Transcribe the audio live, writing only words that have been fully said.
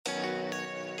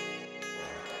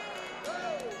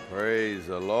Praise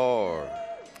the Lord.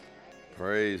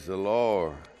 Praise the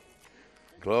Lord.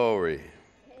 Glory.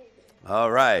 All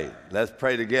right, let's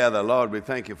pray together. Lord, we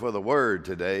thank you for the word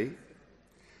today,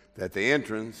 that the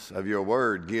entrance of your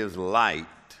word gives light,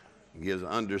 gives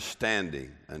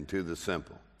understanding unto the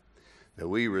simple, that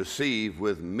we receive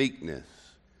with meekness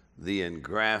the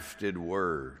engrafted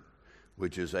word,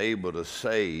 which is able to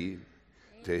save,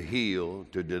 to heal,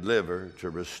 to deliver, to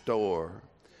restore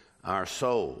our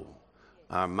soul,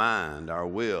 our mind, our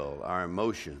will, our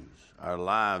emotions. Our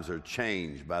lives are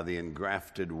changed by the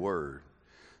engrafted word,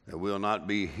 that we'll not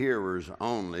be hearers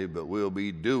only, but we'll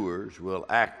be doers. We'll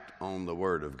act on the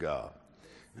word of God.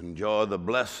 Enjoy the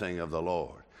blessing of the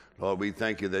Lord. Lord, we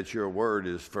thank you that your word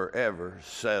is forever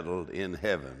settled in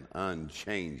heaven,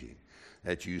 unchanging,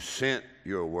 that you sent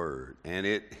your word and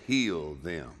it healed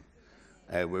them.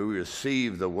 And we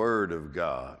receive the word of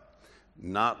God,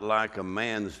 not like a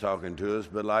man's talking to us,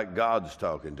 but like God's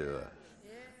talking to us.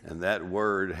 And that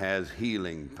word has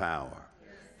healing power,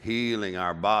 healing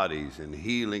our bodies and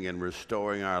healing and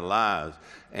restoring our lives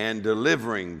and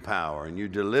delivering power. And you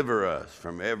deliver us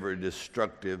from every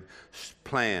destructive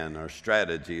plan or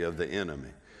strategy of the enemy.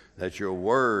 That your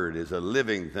word is a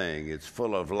living thing. It's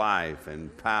full of life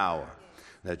and power.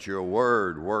 That your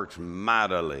word works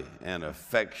mightily and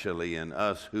effectually in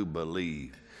us who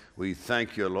believe. We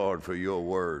thank you, Lord, for your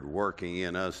word working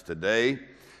in us today.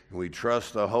 And we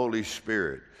trust the Holy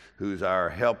Spirit, who's our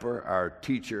helper, our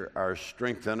teacher, our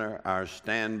strengthener, our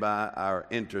standby, our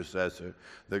intercessor,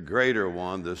 the greater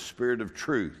one, the Spirit of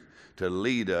truth, to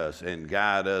lead us and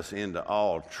guide us into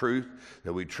all truth,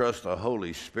 that we trust the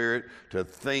Holy Spirit to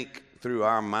think through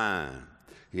our mind.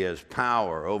 He has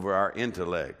power over our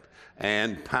intellect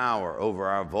and power over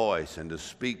our voice, and to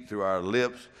speak through our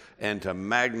lips and to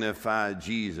magnify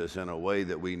Jesus in a way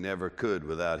that we never could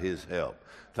without his help.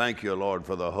 Thank you, Lord,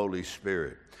 for the Holy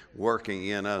Spirit working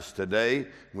in us today.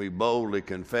 We boldly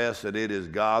confess that it is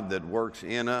God that works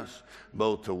in us,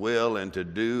 both to will and to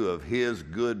do of his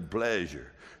good pleasure,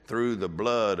 through the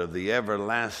blood of the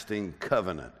everlasting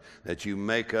covenant, that you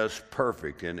make us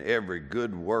perfect in every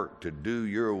good work to do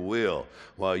your will,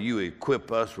 while you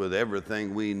equip us with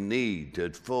everything we need to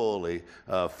fully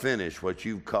finish what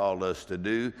you've called us to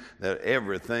do, that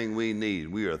everything we need,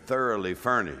 we are thoroughly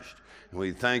furnished. And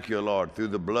we thank you, Lord, through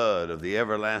the blood of the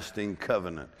everlasting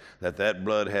covenant, that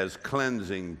blood has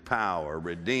cleansing power,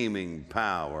 redeeming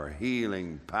power,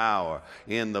 healing power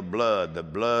in the blood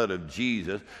of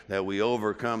Jesus, that we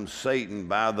overcome Satan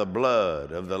by the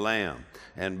blood of the Lamb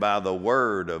and by the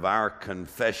word of our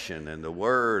confession and the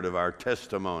word of our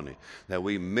testimony, that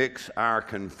we mix our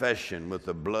confession with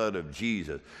the blood of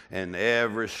Jesus, and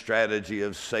every strategy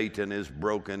of Satan is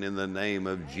broken in the name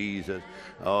of Jesus.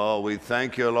 Oh, we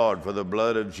thank you, Lord, for the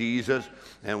blood of Jesus,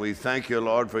 and we thank you,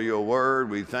 Lord, for your word.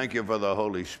 We thank you for the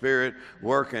Holy Spirit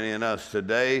working in us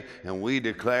today, and we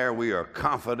declare we are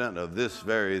confident of this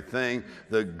very thing.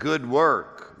 The good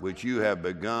work which you have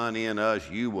begun in us,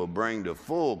 you will bring to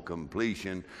full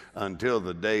completion until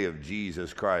the day of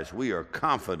Jesus Christ. We are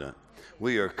confident.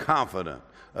 We are confident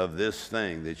of this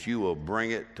thing, that you will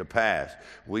bring it to pass.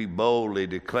 We boldly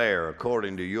declare,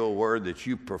 according to your word, that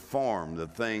you perform the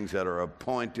things that are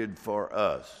appointed for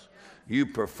us. You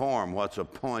perform what's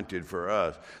appointed for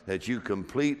us, that you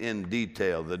complete in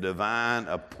detail the divine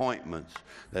appointments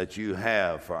that you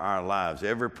have for our lives.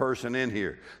 Every person in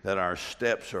here, that our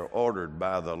steps are ordered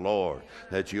by the Lord,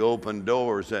 that you open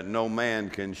doors that no man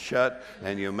can shut,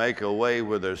 and you make a way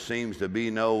where there seems to be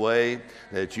no way,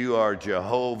 that you are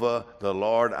Jehovah, the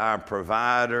Lord, our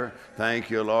provider. Thank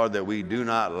you, Lord, that we do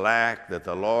not lack, that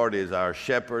the Lord is our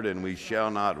shepherd and we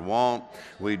shall not want.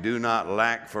 We do not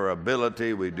lack for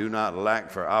ability. We do not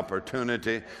lack for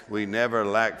opportunity. We never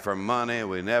lack for money.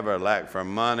 We never lack for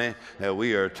money. That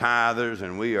we are tithers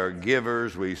and we are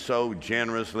givers. We sow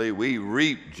generously. We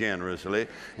reap generously.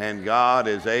 And God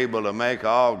is able to make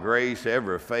all grace,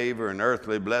 every favor, and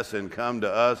earthly blessing come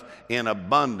to us in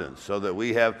abundance, so that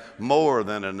we have more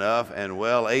than enough and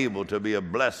well able to be a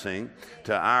blessing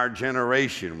to our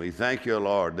generation. We thank you,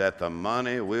 Lord, that the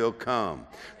money will come,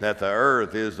 that the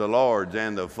earth is the Lord's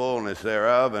and the fullness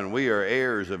thereof, and we are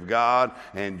heirs of God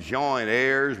and joint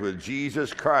heirs with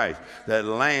Jesus Christ, that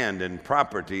land and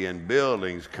property and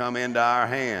buildings come into our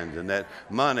hands, and that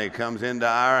money comes into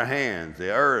our hands.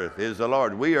 The earth is the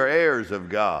Lord. We are heirs of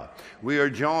God. We are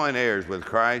joint heirs with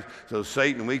Christ. So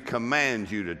Satan, we command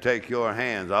you to take your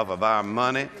hands off of our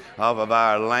money, off of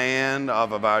our land,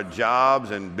 off of our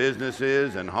jobs and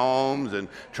businesses and homes and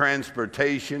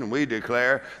transportation. We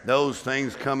declare those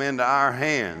things come into our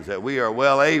hands, that we are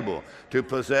well able to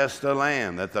possess the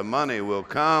land, that the money will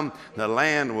come, the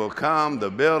land will come, the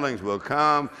buildings will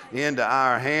come into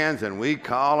our hands, and we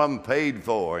call them paid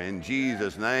for in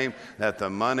Jesus' name, that the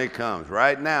money comes.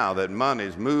 Right now, that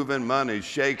money's moving, money's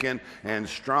shaking, and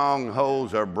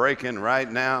strongholds are breaking right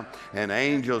now, and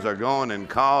angels are going and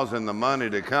causing the money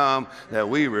to come, that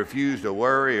we refuse to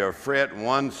worry or fret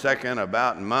 1 second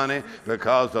about money,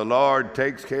 because the Lord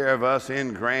takes care of us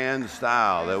in grand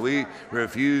style, that we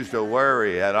refuse to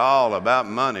worry at all about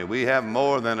money. We have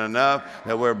more than enough,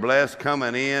 that we're blessed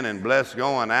coming in and blessed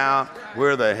going out.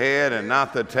 We're the head and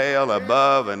not the tail,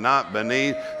 above and not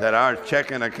beneath, that our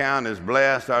checking account is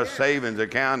blessed, our savings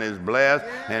account is blessed,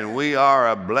 and we are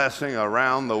a blessing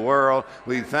around the world.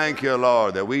 We thank you,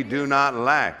 Lord, that we do not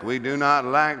lack. We do not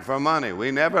lack for money.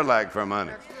 We never lack for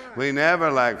money. We never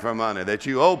lack for money, that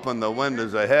you open the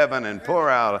windows of heaven and pour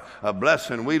out a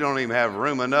blessing. We don't even have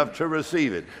room enough to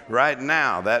receive it. Right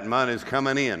now, that money's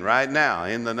coming in. Right now,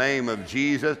 in the name of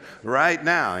Jesus. Right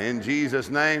now, in Jesus'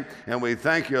 name. And we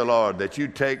thank you, Lord, that you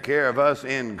take care of us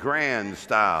in grand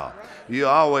style. You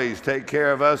always take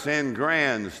care of us in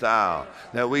grand style,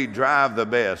 that we drive the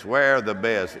best, wear the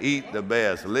best, eat the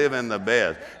best, live in the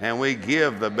best, and we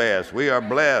give the best. We are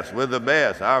blessed with the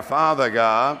best. Our Father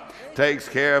God takes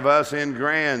care of us in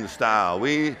grand style.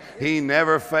 He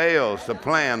never fails to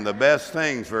plan the best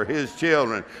things for his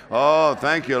children. Oh,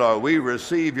 thank you, Lord. We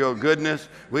receive your goodness.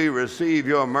 We receive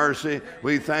your mercy.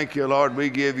 We thank you, Lord. We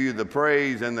give you the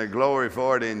praise and the glory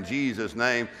for it in Jesus'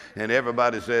 name. And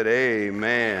everybody said,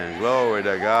 amen. Glory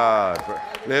to God.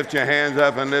 Lift your hands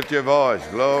up and lift your voice.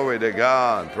 Glory to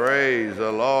God. Praise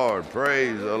the Lord.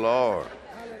 Praise the Lord.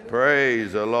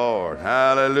 Praise the Lord.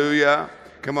 Hallelujah.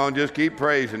 Come on, just keep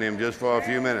praising him just for a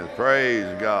few minutes.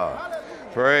 Praise God.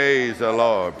 Praise the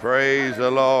Lord. Praise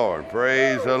the Lord.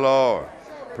 Praise the Lord.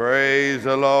 Praise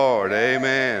the Lord.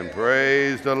 Amen.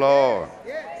 Praise the Lord.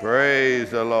 Praise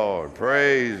the Lord.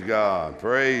 Praise God.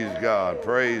 Praise God.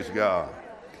 Praise God.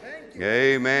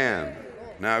 Amen.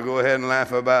 Now go ahead and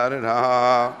laugh about it. Ha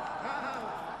ha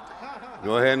ha.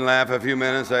 Go ahead and laugh a few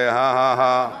minutes. Say ha ha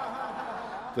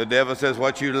ha. The devil says,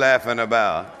 what you laughing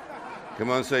about? Come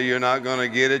on, say you're not going to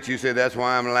get it. You say, that's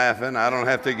why I'm laughing. I don't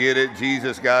have to get it.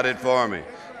 Jesus got it for me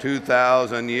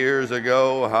 2,000 years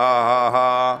ago. Ha, ha,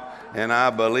 ha. And I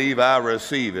believe I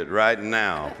receive it right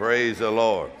now. Praise the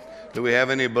Lord. Do we have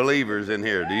any believers in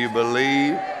here? Do you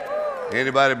believe?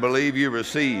 Anybody believe you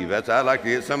receive? I'd like to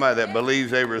get somebody that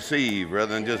believes they receive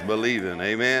rather than just believing.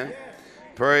 Amen.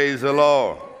 Praise the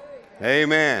Lord.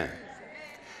 Amen.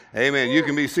 Amen. You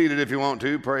can be seated if you want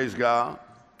to. Praise God.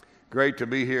 Great to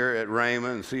be here at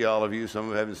Raymond and see all of you. Some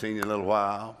of you haven't seen you in a little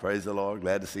while. Praise the Lord.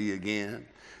 Glad to see you again.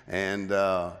 And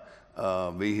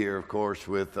be here, of course,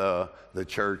 with the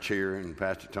church here and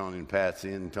Pastor Tony and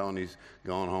Patsy. And Tony's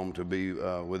gone home to be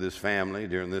with his family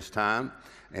during this time.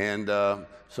 And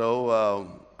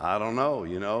so I don't know.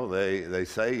 You know, they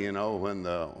say, you know, when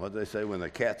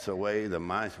the cat's away, the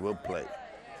mice will play.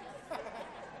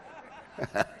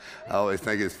 I always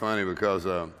think it's funny because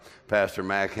Pastor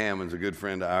Mac Hammond's a good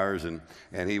friend of ours, and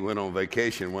he went on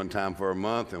vacation one time for a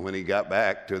month, and when he got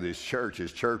back to his church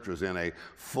was in a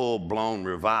full-blown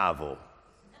revival.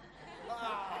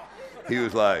 He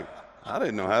was like, I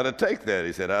didn't know how to take that.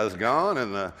 He said, I was gone,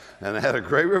 and I had a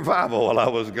great revival while I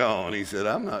was gone. He said,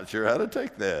 I'm not sure how to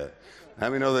take that. How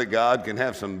many know that God can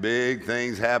have some big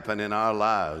things happen in our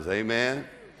lives? Amen?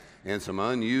 In some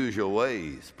unusual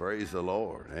ways. Praise the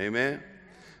Lord. Amen?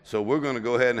 So we're going to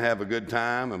go ahead and have a good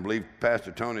time, and believe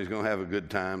Pastor Tony's going to have a good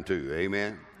time too.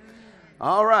 Amen?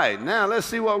 All right. Now let's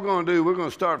see what we're going to do. We're going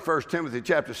to start 1 Timothy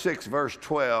chapter 6, verse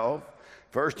 12.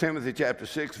 1 Timothy chapter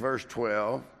 6, verse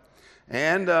 12.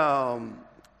 And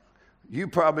you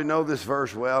probably know this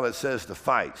verse well. It says to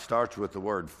fight. Starts with the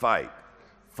word fight.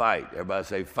 Fight. Everybody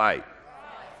say fight.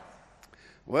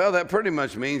 Well, that pretty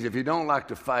much means if you don't like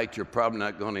to fight, you're probably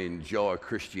not going to enjoy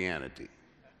Christianity.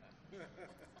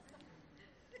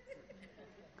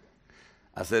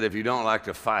 I said, if you don't like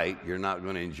to fight, you're not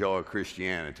going to enjoy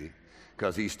Christianity,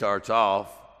 because he starts off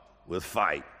with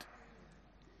fight.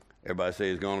 Everybody say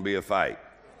it's going to be a fight.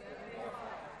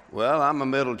 Well, I'm a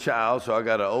middle child, so I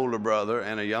got an older brother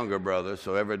and a younger brother,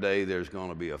 so every day there's going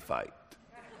to be a fight.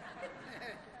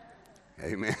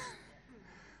 Amen.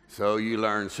 So you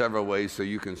learn several ways so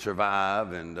you can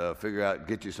survive and figure out,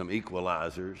 get you some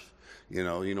equalizers. You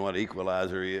know what an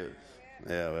equalizer is?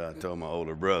 Yeah, well, I told my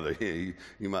older brother, you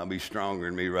might be stronger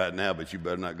than me right now, but you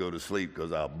better not go to sleep,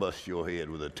 because I'll bust your head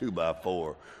with a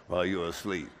 2x4 while you're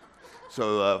asleep.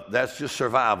 So that's just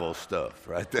survival stuff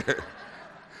right there.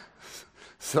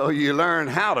 So you learn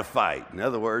how to fight. In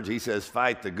other words, he says,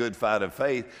 fight the good fight of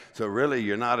faith. So really,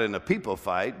 you're not in a people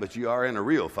fight, but you are in a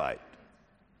real fight.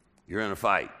 You're in a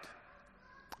fight.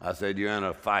 I said, you're in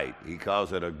a fight. He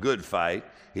calls it a good fight.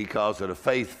 He calls it a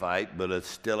faith fight, but it's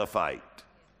still a fight.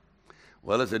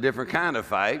 Well, it's a different kind of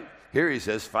fight. Here he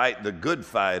says, fight the good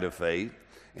fight of faith.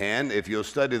 And if you'll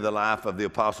study the life of the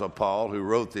Apostle Paul, who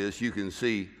wrote this, you can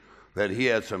see that he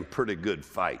had some pretty good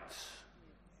fights.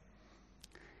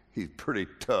 He's a pretty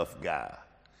tough guy.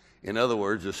 In other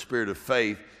words, the spirit of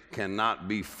faith cannot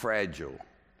be fragile.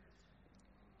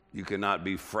 You cannot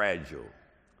be fragile.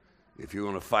 If you're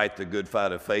going to fight the good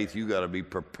fight of faith, you got to be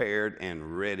prepared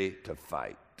and ready to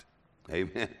fight.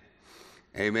 Amen.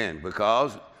 Amen.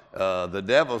 Because the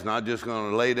devil's not just going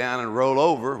to lay down and roll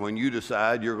over when you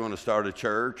decide you're going to start a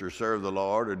church or serve the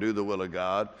Lord or do the will of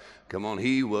God. Come on,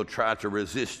 he will try to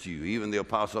resist you. Even the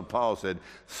Apostle Paul said,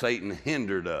 Satan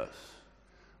hindered us.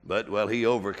 But, well, he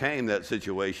overcame that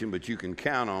situation, but you can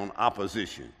count on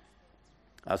opposition.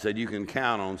 I said, you can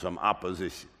count on some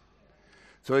opposition.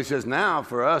 So he says, now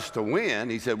for us to win,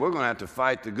 he said, we're going to have to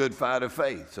fight the good fight of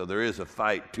faith. So there is a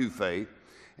fight to faith.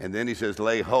 And then he says,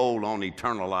 lay hold on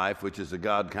eternal life, which is the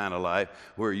God kind of life,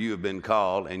 where you have been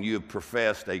called and you have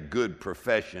professed a good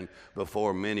profession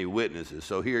before many witnesses.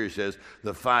 So here he says,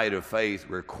 the fight of faith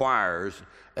requires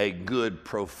a good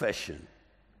profession.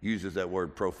 Uses that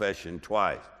word profession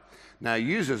twice. Now, he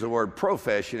uses the word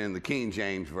profession in the King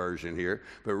James Version here,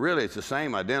 but really it's the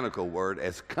same identical word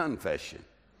as confession.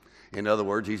 In other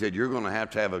words, he said, you're going to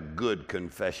have a good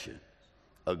confession.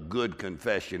 A good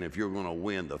confession if you're going to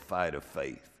win the fight of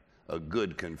faith. A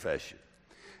good confession.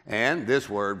 And this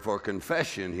word for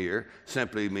confession here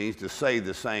simply means to say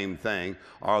the same thing,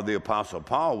 or the Apostle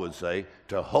Paul would say,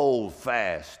 to hold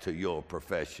fast to your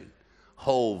profession.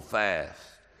 Hold fast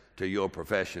to your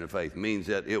profession of faith means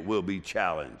that it will be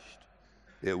challenged.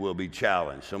 It will be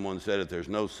challenged. Someone said that there's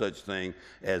no such thing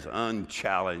as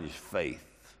unchallenged faith.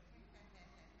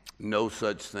 No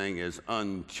such thing as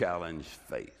unchallenged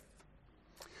faith.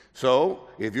 So,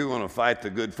 if you're going to fight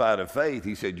the good fight of faith,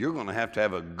 he said, you're going to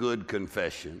have a good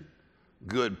confession,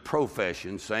 good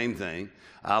profession, same thing.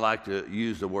 I like to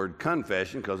use the word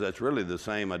confession because that's really the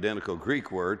same identical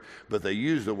Greek word, but they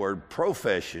use the word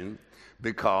profession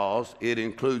because it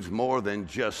includes more than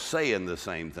just saying the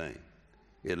same thing.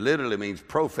 It literally means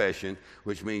profession,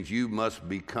 which means you must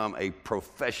become a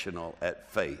professional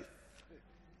at faith.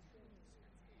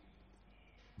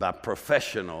 By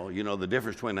professional, you know the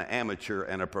difference between an amateur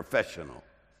and a professional.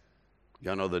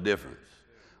 Y'all know the difference?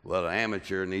 Well, an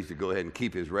amateur needs to go ahead and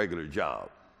keep his regular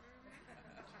job.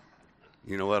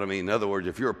 You know what I mean? In other words,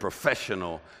 if you're a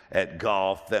professional at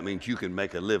golf, that means you can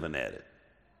make a living at it.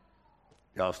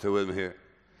 Y'all still with me here?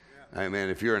 I mean,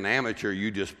 if you're an amateur,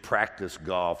 you just practice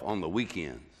golf on the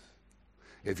weekends.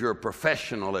 If you're a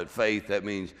professional at faith, that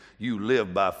means you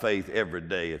live by faith every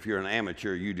day. If you're an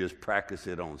amateur, you just practice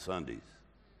it on Sundays.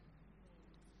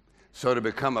 So to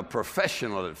become a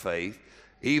professional at faith,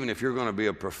 even if you're going to be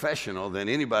a professional, then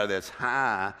anybody that's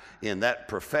high in that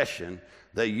profession,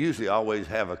 they usually always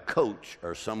have a coach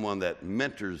or someone that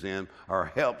mentors them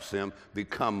or helps them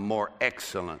become more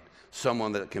excellent.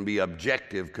 Someone that can be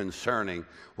objective concerning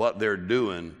what they're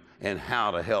doing and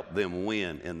how to help them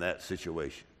win in that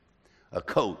situation. A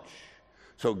coach.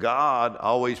 So God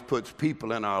always puts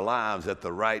people in our lives at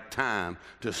the right time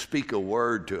to speak a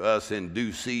word to us in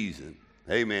due season.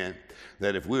 Amen.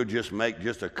 That if we'll just make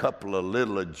just a couple of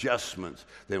little adjustments,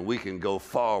 then we can go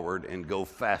forward and go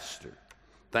faster.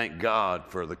 Thank God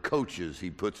for the coaches he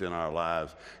puts in our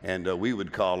lives. And we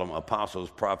would call them apostles,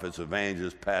 prophets,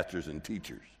 evangelists, pastors, and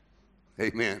teachers.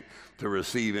 Amen. To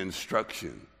receive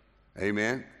instruction.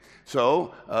 Amen.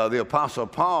 So the Apostle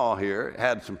Paul here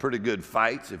had some pretty good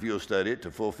fights, if you'll study it,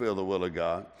 to fulfill the will of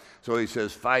God. So he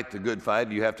says, fight the good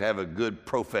fight. You have to have a good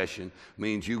profession.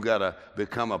 Means you got to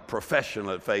become a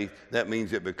professional at faith. That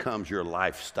means it becomes your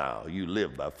lifestyle. You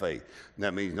live by faith. And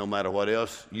that means no matter what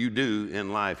else you do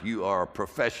in life, you are a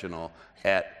professional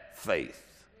at faith.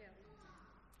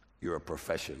 You're a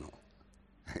professional.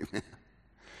 Amen.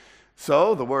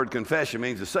 So the word confession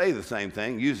means to say the same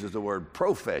thing, uses the word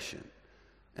profession.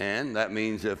 And that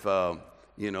means if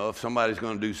somebody's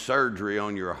going to do surgery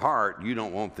on your heart, you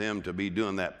don't want them to be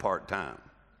doing that part-time.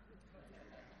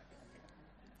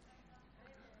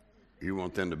 You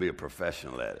want them to be a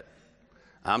professional at it.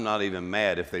 I'm not even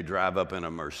mad if they drive up in a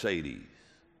Mercedes,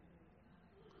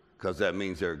 because that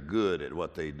means they're good at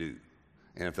what they do.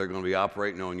 And if they're going to be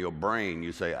operating on your brain,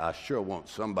 you say, I sure want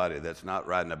somebody that's not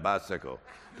riding a bicycle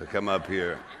to come up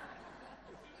here.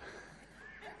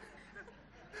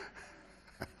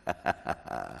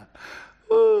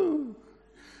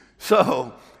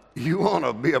 So you want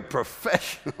to be a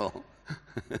professional.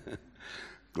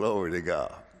 Glory to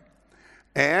God.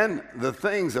 And the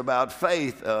things about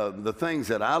faith, the things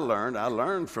that I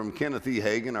learned from Kenneth E.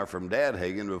 Hagin or from Dad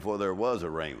Hagin before there was a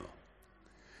Rhema.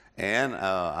 And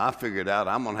I figured out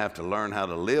I'm going to have to learn how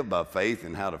to live by faith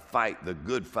and how to fight the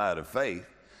good fight of faith,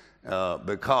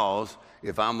 because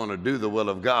if I'm going to do the will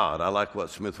of God, I like what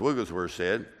Smith Wigglesworth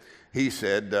said. He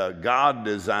said, God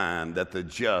designed that the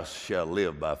just shall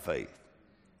live by faith.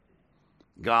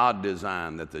 God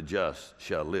designed that the just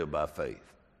shall live by faith.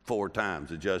 4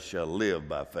 times, the just shall live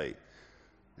by faith.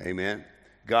 Amen.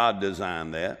 God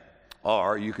designed that.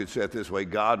 Or you could say it this way,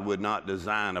 God would not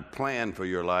design a plan for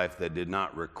your life that did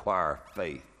not require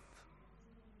faith.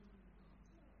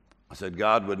 I said,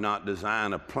 God would not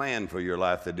design a plan for your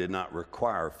life that did not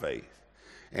require faith.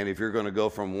 And if you're going to go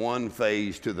from one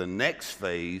phase to the next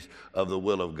phase of the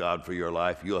will of God for your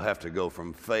life, you'll have to go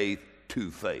from faith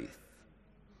to faith.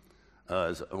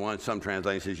 Some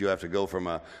translation says you have to go from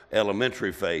an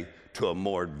elementary faith to a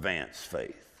more advanced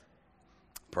faith.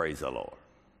 Praise the Lord.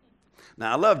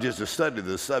 Now, I love just to study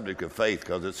the subject of faith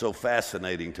because it's so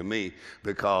fascinating to me,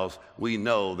 because we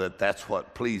know that that's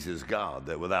what pleases God,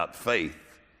 that without faith,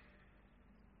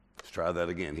 let's try that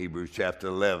again, Hebrews chapter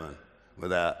 11,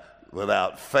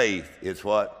 without faith, it's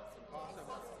what?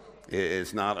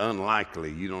 It's not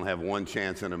unlikely. You don't have 1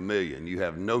 chance in a million. You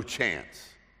have no chance.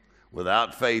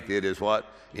 Without faith, it is what?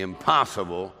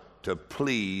 Impossible to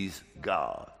please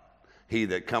God. He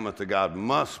that cometh to God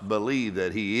must believe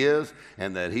that he is,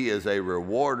 and that he is a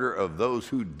rewarder of those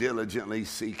who diligently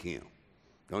seek him.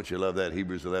 Don't you love that?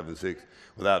 Hebrews 11:6.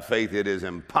 Without faith, it is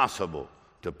impossible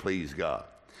to please God.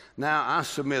 Now, I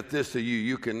submit this to you.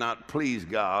 You cannot please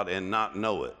God and not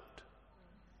know it.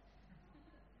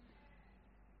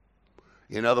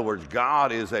 In other words,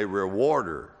 God is a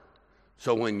rewarder.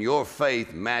 So when your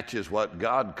faith matches what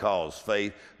God calls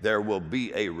faith, there will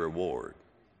be a reward.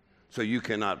 So you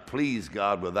cannot please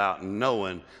God without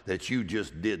knowing that you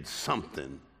just did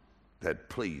something that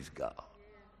pleased God.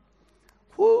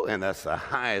 Woo, and that's the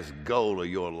highest goal of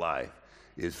your life,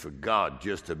 is for God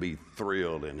just to be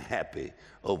thrilled and happy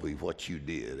over what you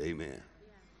did. Amen.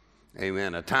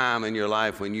 Amen. A time in your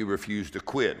life when you refuse to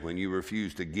quit, when you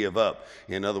refuse to give up.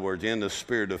 In other words, in the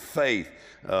spirit of faith,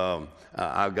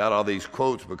 I've got all these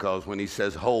quotes because when he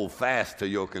says hold fast to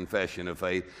your confession of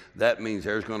faith, that means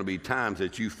there's going to be times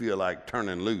that you feel like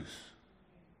turning loose,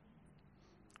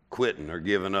 quitting or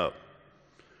giving up.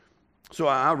 So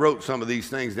I wrote some of these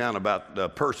things down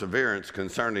about perseverance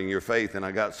concerning your faith, and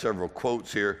I got several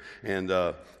quotes here, and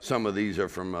some of these are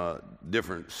from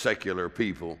different secular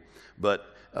people. But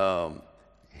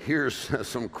here's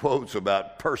some quotes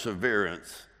about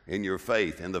perseverance in your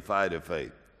faith, in the fight of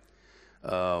faith.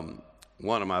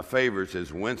 One of my favorites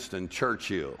is Winston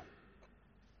Churchill.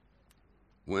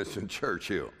 Winston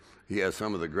Churchill. He has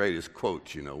some of the greatest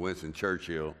quotes, you know. Winston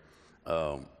Churchill,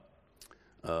 a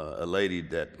lady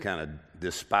that kind of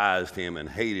despised him and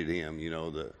hated him. You know,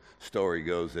 the story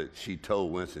goes that she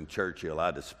told Winston Churchill,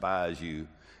 I despise you,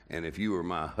 and if you were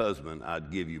my husband,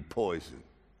 I'd give you poison.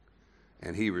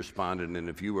 And he responded, and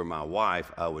if you were my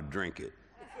wife, I would drink it.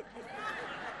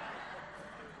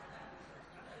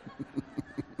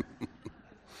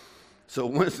 So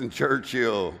Winston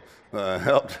Churchill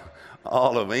helped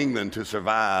all of England to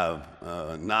survive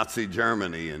Nazi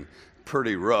Germany, and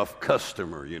pretty rough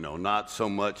customer, you know, not so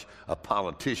much a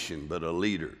politician, but a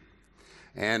leader.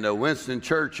 And Winston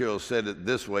Churchill said it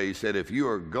this way. He said, if you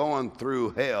are going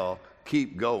through hell,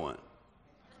 keep going.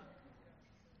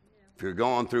 If you're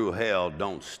going through hell,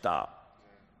 don't stop.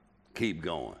 Keep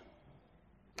going.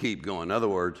 Keep going. In other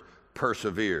words,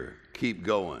 persevere. Keep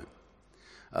going.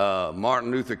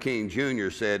 Martin Luther King Jr.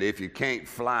 said, if you can't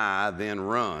fly, then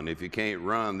run. If you can't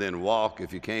run, then walk.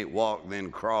 If you can't walk, then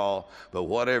crawl. But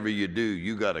whatever you do,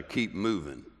 you got to keep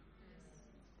moving.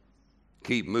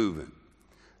 Keep moving.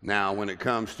 Now, when it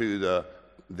comes to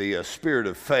the spirit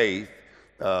of faith,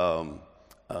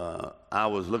 I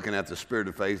was looking at the spirit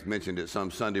of faith, mentioned it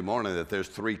some Sunday morning, that there's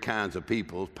 3 kinds of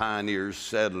people: pioneers,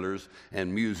 settlers,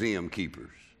 and museum keepers.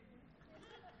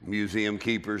 Museum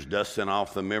keepers dusting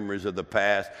off the memories of the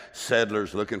past,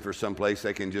 settlers looking for some place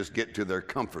they can just get to their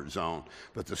comfort zone.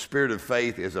 But the spirit of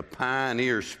faith is a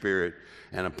pioneer spirit,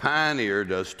 and a pioneer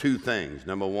does 2 things.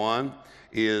 Number 1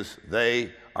 is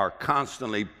they are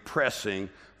constantly pressing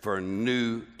for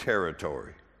new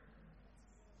territory,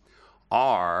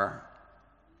 or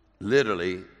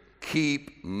literally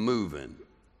keep moving,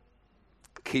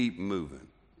 keep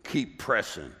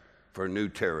pressing for new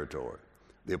territory.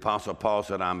 The Apostle Paul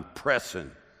said, I'm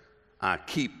pressing, I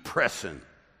keep pressing,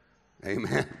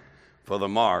 amen, for the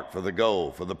mark, for the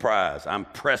goal, for the prize. I'm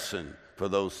pressing for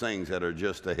those things that are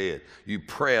just ahead. You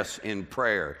press in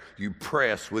prayer. You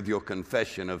press with your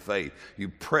confession of faith. You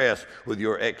press with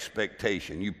your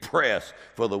expectation. You press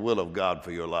for the will of God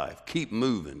for your life. Keep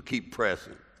moving. Keep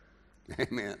pressing.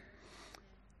 Amen.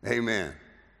 Amen.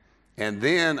 And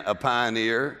then a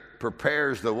pioneer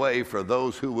prepares the way for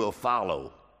those who will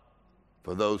follow.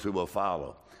 For those who will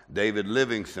follow. David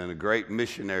Livingstone, a great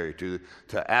missionary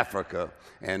to Africa,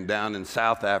 and down in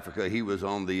South Africa, he was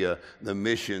on the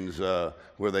missions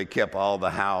where they kept all the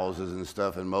houses and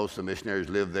stuff, and most of the missionaries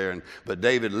lived there. But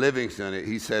David Livingstone,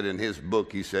 he said in his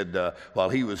book, he said while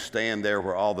he was staying there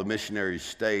where all the missionaries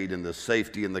stayed, in the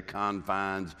safety and the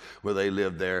confines where they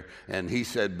lived there, and he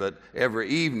said, but every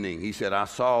evening, he said, I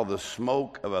saw the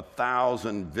smoke of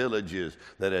 1,000 villages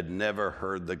that had never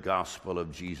heard the gospel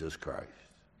of Jesus Christ.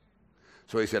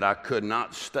 So he said, I could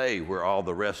not stay where all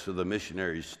the rest of the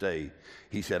missionaries stayed.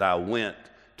 He said, I went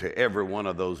to every one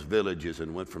of those villages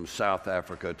and went from South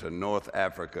Africa to North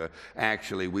Africa.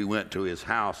 Actually, we went to his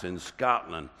house in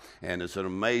Scotland, and it's an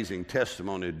amazing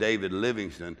testimony of David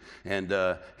Livingstone.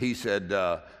 And he said,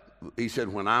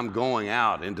 when I'm going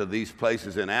out into these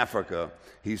places in Africa,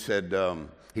 he said,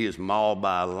 he is mauled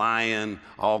by a lion,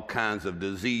 all kinds of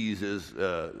diseases,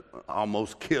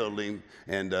 almost killed him.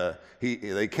 And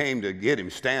they came to get him.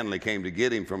 Stanley came to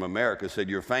get him from America, said,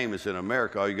 you're famous in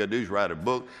America. All you got to do is write a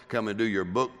book, come and do your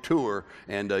book tour,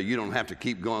 and you don't have to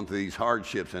keep going through these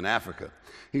hardships in Africa.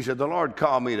 He said, the Lord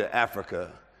called me to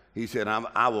Africa. He said,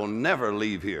 I will never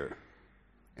leave here.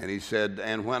 And he said,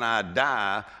 and when I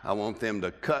die, I want them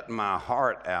to cut my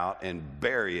heart out and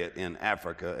bury it in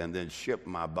Africa and then ship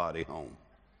my body home.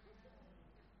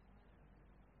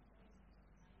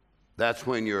 That's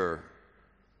when your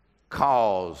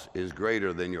cause is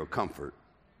greater than your comfort.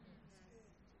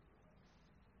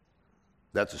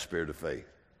 That's a spirit of faith.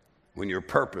 When your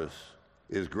purpose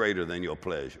is greater than your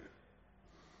pleasure.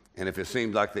 And if it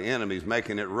seems like the enemy's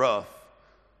making it rough,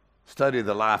 study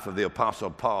the life of the Apostle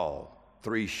Paul.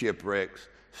 3 shipwrecks,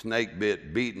 snake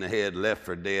bit, beaten the head, left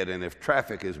for dead. And if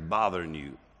traffic is bothering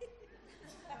you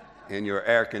in your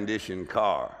air-conditioned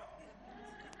car,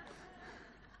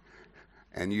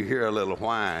 and you hear a little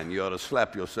whine, you ought to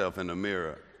slap yourself in the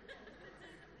mirror.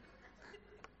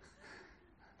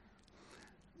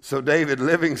 So David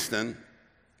Livingstone,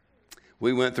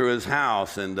 we went through his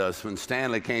house, and when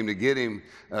Stanley came to get him,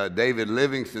 David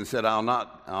Livingstone said, I'll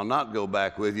not go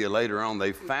back with you. Later on,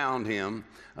 they found him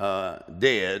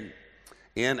dead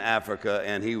in Africa,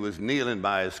 and he was kneeling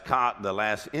by his cot. The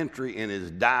last entry in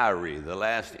his diary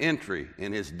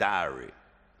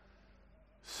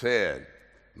said,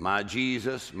 my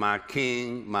Jesus, my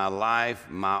King, my life,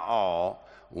 my all,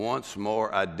 once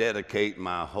more I dedicate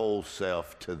my whole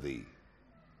self to thee.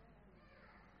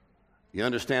 You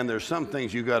understand there's some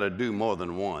things you got to do more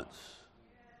than once.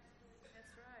 That's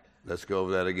right. Let's go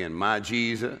over that again. My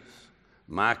Jesus,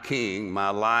 my King, my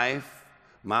life,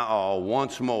 my all,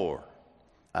 once more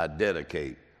I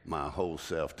dedicate my whole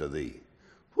self to thee.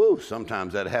 Whew,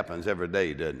 sometimes that happens every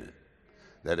day, doesn't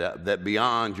it? That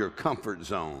beyond your comfort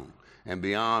zone, and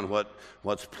beyond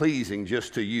what's pleasing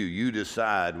just to you, you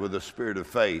decide with a spirit of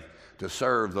faith to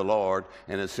serve the Lord.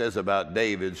 And it says about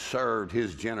David, served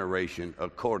his generation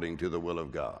according to the will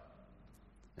of God.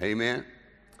 Amen?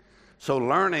 So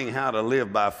learning how to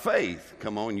live by faith,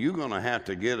 come on, you're going to have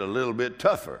to get a little bit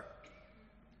tougher.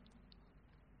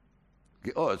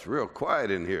 Oh, it's real quiet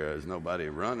in here. There's nobody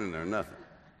running or nothing.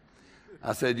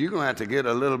 I said, you're going to have to get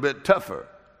a little bit tougher.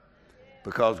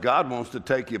 Because God wants to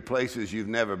take you places you've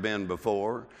never been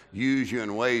before, use you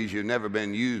in ways you've never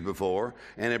been used before,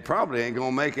 and it probably ain't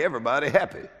going to make everybody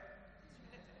happy.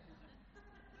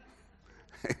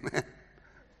 Amen.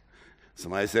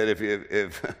 Somebody said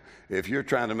if you're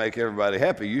trying to make everybody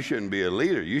happy, you shouldn't be a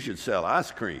leader. You should sell ice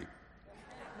cream.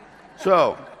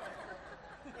 So,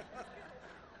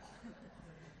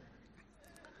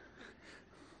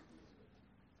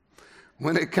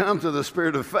 when it comes to the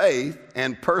spirit of faith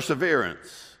and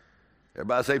perseverance,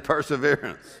 everybody say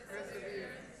perseverance.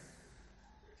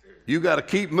 You got to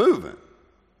keep moving.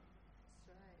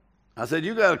 I said,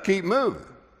 you got to keep moving.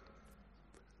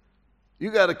 You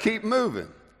got to keep moving.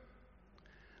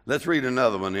 Let's read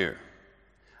another one here.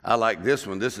 I like this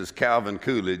one. This is Calvin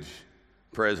Coolidge,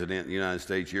 president of the United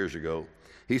States years ago.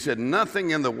 He said, nothing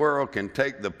in the world can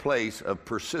take the place of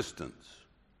persistence.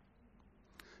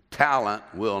 Talent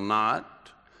will not.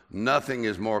 Nothing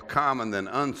is more common than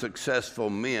unsuccessful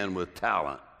men with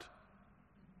talent.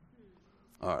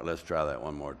 All right, let's try that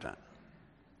one more time.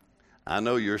 I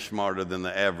know you're smarter than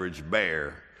the average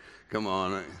bear. Come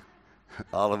on.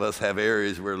 All of us have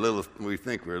areas where we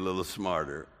think we're a little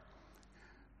smarter.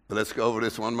 But let's go over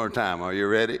this one more time. Are you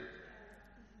ready?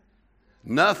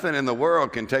 Nothing in the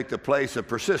world can take the place of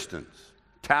persistence.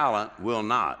 Talent will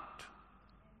not.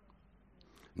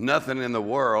 Nothing in the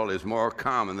world is more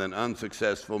common than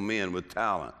unsuccessful men with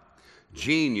talent.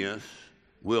 Genius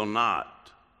will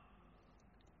not.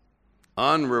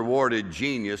 Unrewarded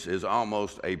genius is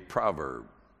almost a proverb.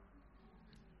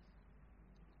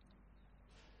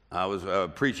 I was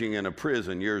preaching in a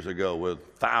prison years ago with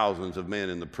thousands of men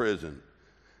in the prison,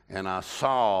 and I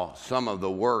saw some of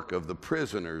the work of the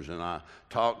prisoners, and I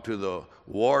talked to the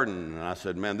warden, and I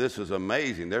said, man, this is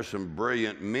amazing. There's some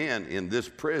brilliant men in this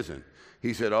prison.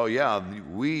 He said, oh yeah,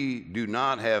 we do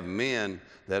not have men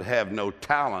that have no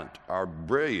talent or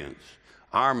brilliance.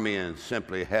 Our men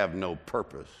simply have no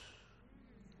purpose.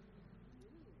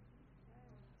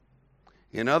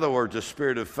 In other words, the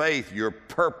spirit of faith, your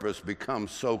purpose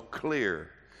becomes so clear,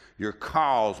 your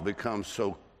cause becomes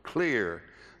so clear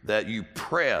that you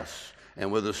press,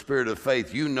 and with the spirit of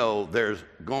faith, you know there's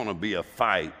going to be a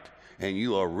fight, and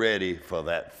you are ready for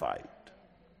that fight.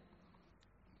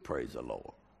 Praise the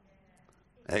Lord.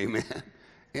 Amen.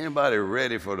 Anybody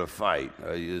ready for the fight?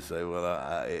 You say,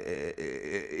 well,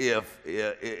 if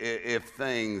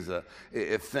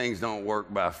things don't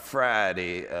work by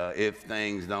Friday, if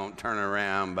things don't turn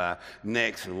around by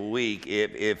next week,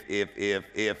 if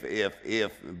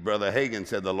Brother Hagin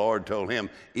said the Lord told him,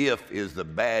 if is the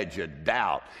badge of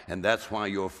doubt, and that's why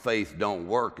your faith don't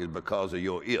work, is because of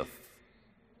your if.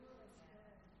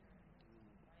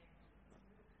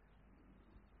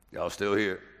 Y'all still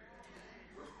here?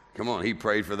 Come on, he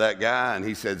prayed for that guy, and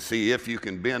he said, see if you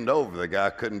can bend over. The guy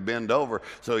couldn't bend over,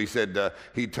 so he said,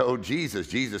 he told Jesus.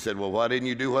 Jesus said, well, why didn't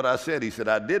you do what I said? He said,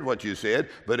 I did what you said,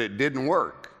 but it didn't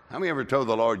work. How many ever told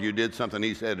the Lord you did something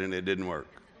he said and it didn't work?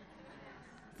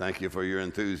 Thank you for your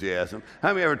enthusiasm.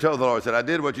 How many ever told the Lord, said, I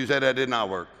did what you said, that did not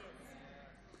work?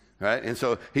 Right? And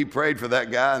so he prayed for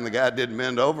that guy, and the guy didn't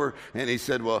bend over, and he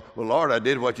said, well, Lord, I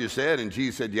did what you said. And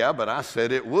Jesus said, yeah, but I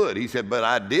said it would. He said, but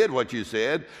I did what you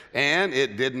said, and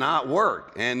it did not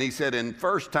work. And he said, and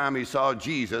first time he saw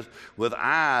Jesus with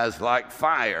eyes like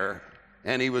fire,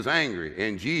 and he was angry.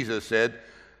 And Jesus said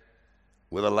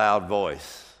with a loud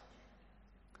voice,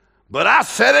 but I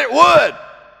said it would.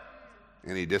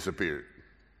 And he disappeared.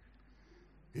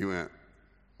 He went,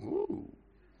 ooh.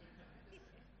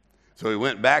 So he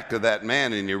went back to that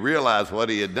man, and he realized what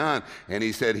he had done, and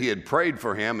he said he had prayed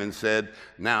for him and said,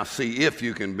 now see if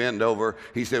you can bend over.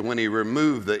 He said when he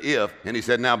removed the if, and he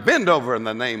said, now bend over in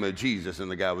the name of Jesus, and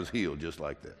the guy was healed just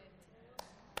like that.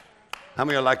 How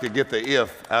many would like to get the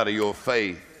if out of your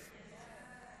faith?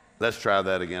 Let's try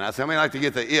that again. I said, how many would like to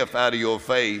get the if out of your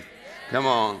faith? Come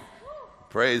on.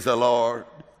 Praise the Lord.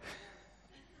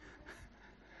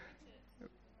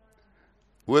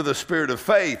 With a spirit of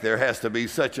faith, there has to be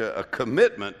such a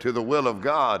commitment to the will of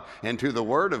God and to the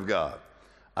Word of God.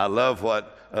 I love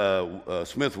what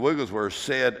Smith Wigglesworth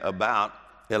said about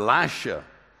Elisha,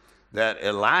 that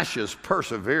Elisha's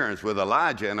perseverance with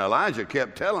Elijah, and Elijah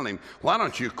kept telling him, why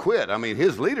don't you quit? I mean,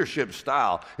 his leadership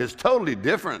style is totally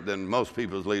different than most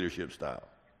people's leadership style.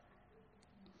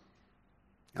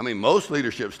 I mean, most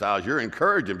leadership styles, you're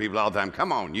encouraging people all the time.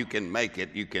 Come on, you can make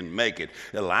it, you can make it.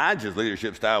 Elijah's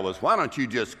leadership style was, why don't you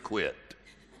just quit?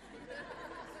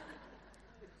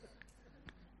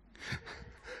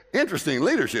 Interesting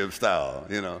leadership style,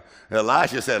 you know.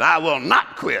 Elisha said, I will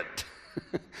not quit.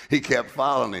 He kept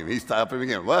following him. He stopped him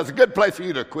again. Well, it's a good place for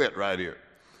you to quit right here.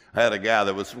 I had a guy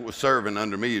that was serving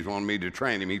under me. He wanted me to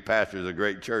train him. He pastors a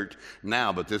great church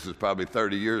now, but this is probably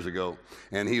 30 years ago,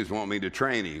 and he was wanting me to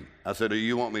train him. I said, do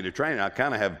you want me to train him? I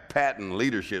kind of have Patton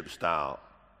leadership style.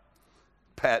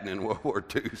 Patton in World War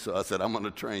II, so I said, I'm going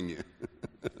to train you.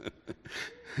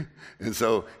 And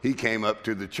so he came up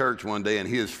to the church one day, and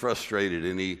he was frustrated,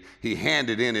 and he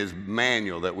handed in his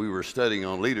manual that we were studying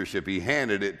on leadership. He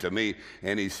handed it to me,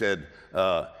 and he said,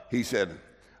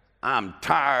 I'm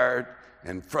tired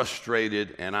and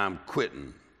frustrated, and I'm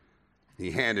quitting.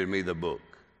 He handed me the book.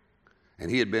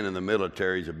 And he had been in the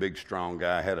military. He's a big, strong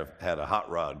guy, had a hot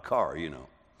rod car, you know.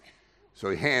 So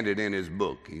he handed in his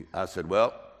book. I said,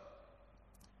 well,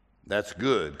 that's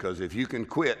good, because if you can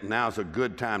quit, now's a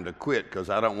good time to quit,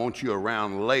 because I don't want you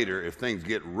around later if things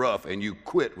get rough, and you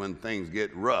quit when things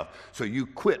get rough. So you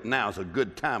quit, now's a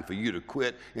good time for you to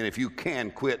quit, and if you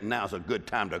can quit, now's a good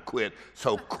time to quit,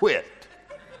 so quit.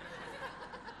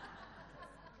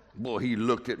 Boy, he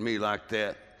looked at me like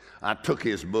that. I took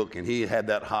his book, and he had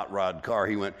that hot rod car.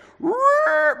 He went,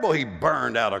 boy, he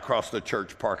burned out across the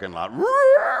church parking lot,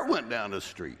 went down the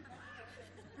street.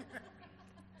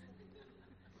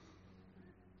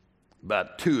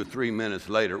 About 2 or 3 minutes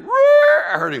later,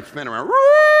 I heard him spin around,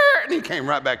 And he came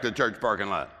right back to the church parking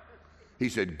lot. He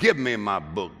said, give me my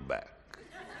book back.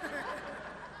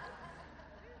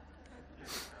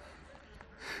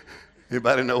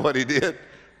 Anybody know what he did?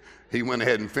 He went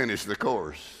ahead and finished the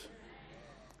course.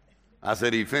 I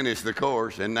said he finished the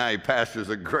course, and now he pastors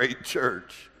a great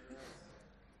church.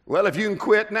 Well, if you can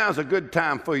quit, now's a good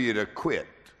time for you to quit.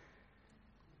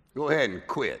 Go ahead and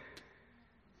quit.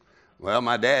 Well,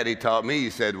 my daddy taught me, he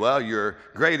said, well, your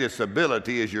greatest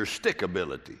ability is your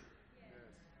stickability.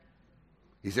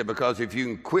 He said, because if you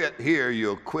can quit here,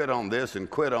 you'll quit on this and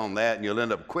quit on that, and you'll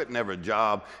end up quitting every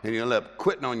job, and you'll end up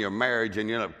quitting on your marriage, and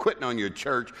you'll end up quitting on your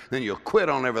church, then you'll quit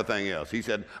on everything else. He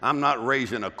said, I'm not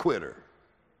raising a quitter.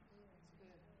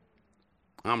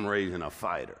 I'm raising a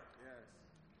fighter.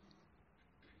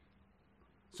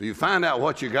 So you find out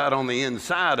what you got on the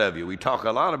inside of you. We talk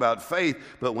a lot about faith,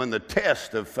 but when the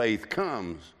test of faith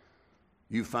comes,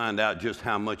 you find out just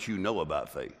how much you know about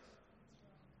faith.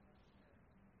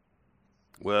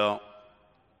 Well,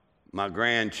 my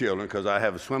grandchildren, because I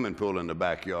have a swimming pool in the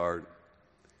backyard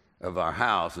of our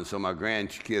house, and so my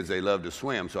grandkids, they love to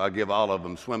swim, so I give all of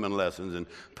them swimming lessons and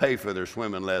pay for their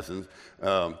swimming lessons,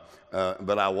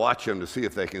 but I watch them to see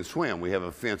if they can swim. We have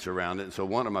a fence around it, and so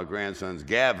one of my grandsons,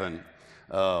 Gavin,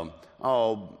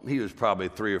 he was probably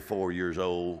 3 or 4 years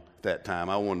old at that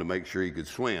time. I wanted to make sure he could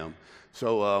swim.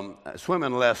 So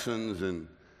swimming lessons, and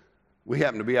we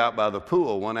happened to be out by the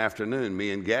pool one afternoon,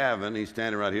 me and Gavin. He's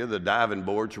standing right here. The diving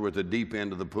boards were at the deep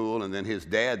end of the pool, and then his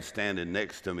dad's standing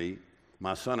next to me,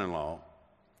 my son-in-law,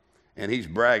 and he's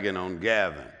bragging on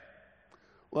Gavin.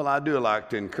 Well, I do like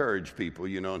to encourage people,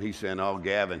 you know, and he's saying, oh,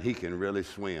 Gavin, he can really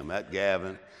swim. That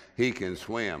Gavin, he can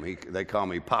swim. They call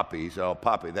me Poppy. He said, oh,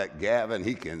 Poppy, that Gavin,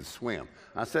 he can swim.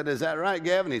 I said, is that right,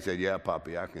 Gavin? He said, yeah,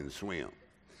 Poppy, I can swim.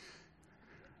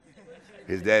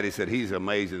 His daddy said, he's an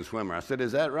amazing swimmer. I said,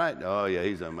 is that right? Oh, yeah,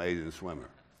 he's an amazing swimmer.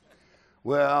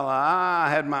 Well, I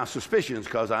had my suspicions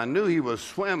because I knew he was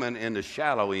swimming in the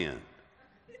shallow end.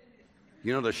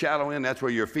 You know, the shallow end, that's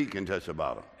where your feet can touch the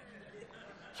bottom.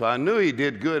 So I knew he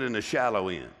did good in the shallow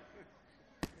end.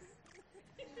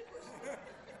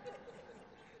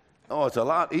 Oh, it's a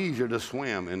lot easier to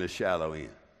swim in the shallow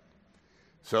end.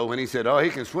 So when he said, oh, he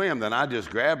can swim, then I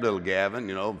just grabbed little Gavin,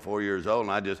 you know, 4 years old,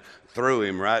 and I just threw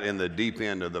him right in the deep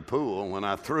end of the pool. When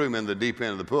I threw him in the deep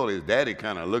end of the pool, his daddy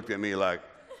kind of looked at me like,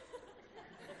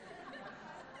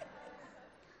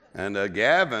 and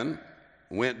Gavin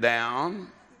went down,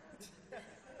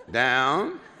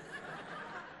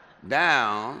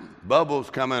 bubbles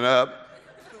coming up,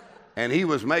 and he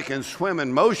was making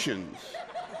swimming motions.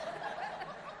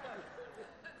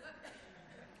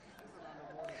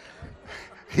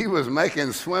 He was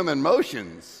making swimming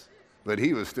motions, but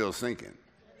he was still sinking.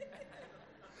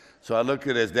 So I looked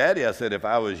at his daddy. I said, if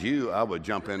I was you, I would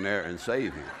jump in there and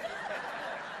save him.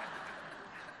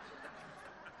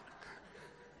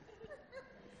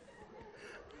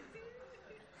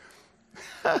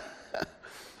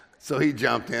 So he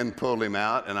jumped in, pulled him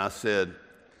out, and I said,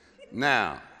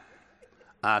 now,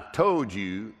 I told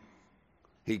you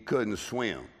he couldn't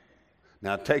swim.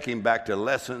 Now take him back to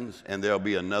lessons, and there'll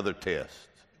be another test.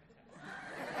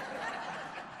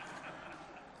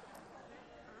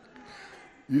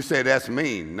 You say that's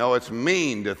mean. No, it's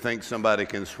mean to think somebody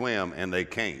can swim and they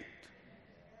can't.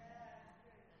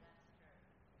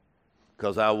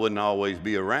 Because I wouldn't always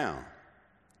be around.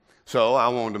 So I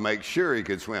wanted to make sure he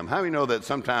could swim. How many know that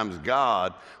sometimes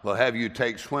God will have you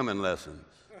take swimming lessons?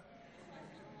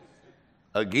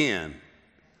 Again,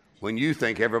 when you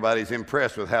think everybody's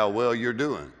impressed with how well you're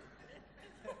doing.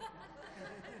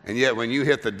 And yet when you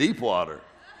hit the deep water,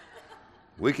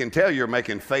 we can tell you're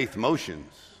making faith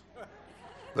motions,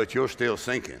 but you're still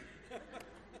sinking.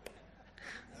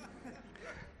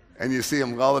 And you see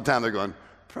them all the time, they're going,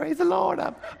 praise the Lord,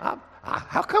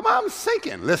 how come I'm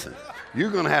sinking? Listen, you're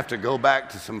going to have to go back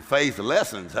to some faith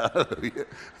lessons. Hallelujah.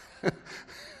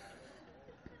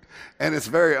 And it's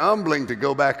very humbling to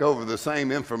go back over the same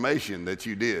information that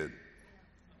you did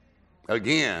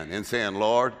again and saying,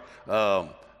 Lord,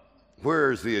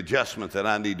 where's the adjustment that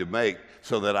I need to make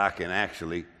so that I can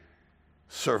actually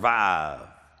survive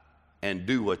and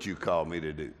do what you call me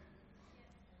to do?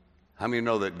 How many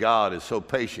know that God is so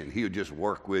patient, he'll just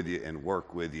work with you and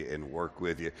work with you and work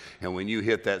with you. And when you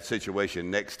hit that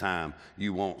situation next time,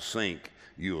 you won't sink,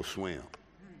 you'll swim.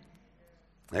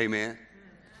 Amen?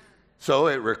 So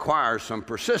it requires some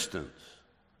persistence.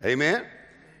 Amen?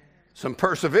 Some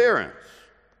perseverance.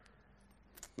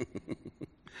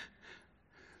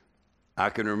 I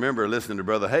can remember listening to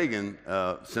Brother Hagin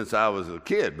since I was a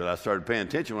kid, but I started paying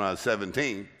attention when I was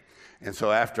 17. And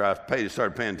so after I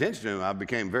started paying attention to him, I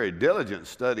became very diligent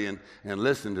studying and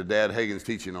listening to Dad Hagin's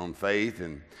teaching on faith.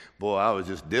 And boy, I was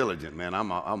just diligent, man.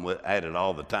 I'm at it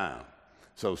all the time.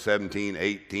 So 17,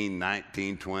 18,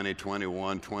 19, 20,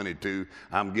 21, 22,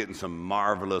 I'm getting some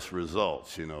marvelous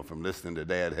results, from listening to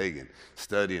Dad Hagin,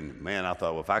 studying. Man, I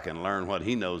thought, well, if I can learn what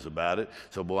he knows about it.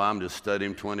 So, boy, I'm just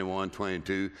studying 21,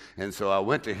 22. And so I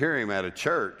went to hear him at a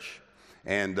church.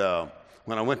 And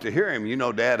when I went to hear him,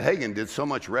 Dad Hagin did so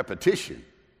much repetition.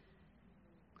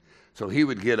 So he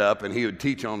would get up and he would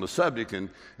teach on the subject, and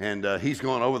he's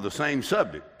going over the same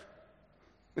subject.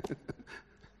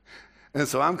 And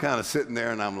so I'm kind of sitting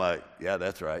there and I'm like, yeah,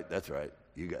 that's right.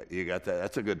 You got that.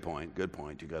 That's a good point. Good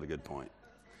point. You got a good point.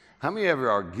 How many of you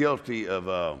are guilty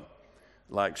of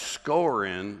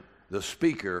scoring the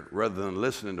speaker rather than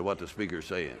listening to what the speaker's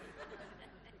saying?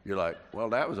 You're like, well,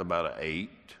 that was about an 8.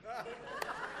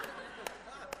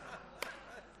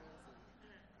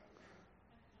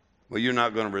 Well, you're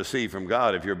not going to receive from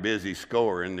God if you're busy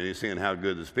scoring and you're seeing how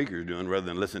good the speaker's doing rather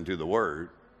than listening to the word.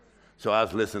 So I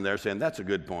was listening there saying, that's a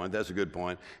good point.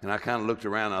 And I kind of looked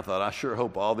around and I thought, I sure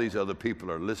hope all these other people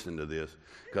are listening to this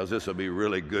because this will be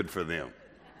really good for them.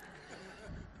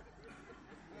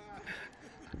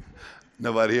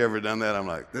 Nobody ever done that? I'm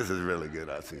like, this is really good.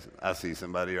 I see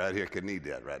somebody right here could need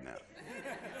that right now.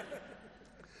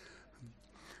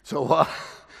 So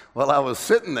while I was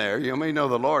sitting there, you may know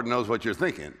the Lord knows what you're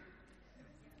thinking.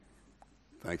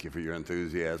 Thank you for your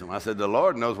enthusiasm. I said, the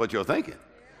Lord knows what you're thinking.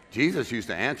 Jesus used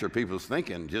to answer people's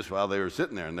thinking just while they were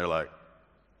sitting there, and they're like,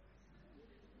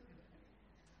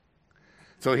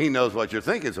 so he knows what you're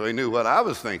thinking, so he knew what I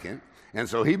was thinking, and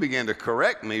so he began to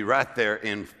correct me right there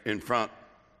in front.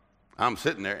 I'm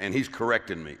sitting there, and he's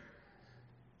correcting me.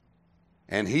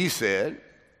 And he said,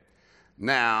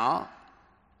 now,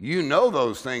 you know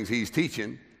those things he's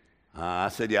teaching. I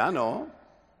said, yeah, I know them.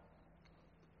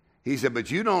 He said,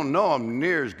 but you don't know them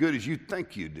near as good as you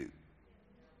think you do.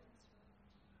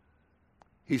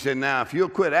 He said, now, if you'll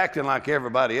quit acting like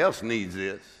everybody else needs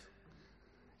this,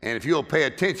 and if you'll pay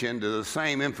attention to the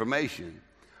same information,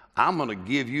 I'm going to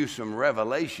give you some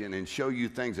revelation and show you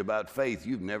things about faith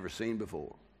you've never seen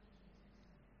before.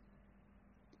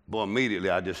 Boy, immediately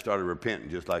I just started repenting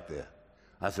just like that.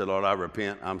 I said, Lord, I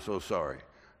repent. I'm so sorry.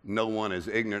 No one as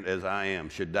ignorant as I am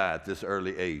should die at this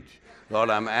early age. Lord,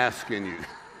 I'm asking you.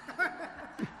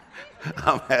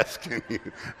 I'm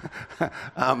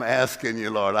asking you,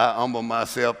 Lord. I humble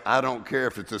myself. I don't care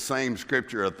if it's the same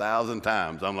scripture 1,000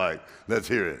 times. I'm like, let's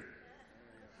hear it.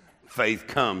 Faith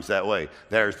comes that way.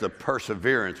 There's the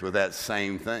perseverance with that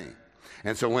same thing.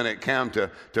 And so when it came to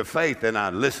faith, then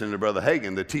I listened to Brother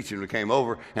Hagin, the teaching came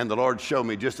over, and the Lord showed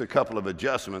me just a couple of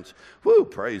adjustments. Woo,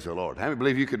 praise the Lord. How many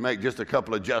believe you could make just a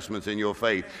couple of adjustments in your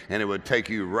faith, and it would take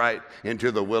you right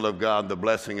into the will of God, the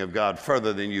blessing of God,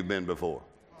 further than you've been before?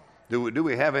 Do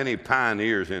we have any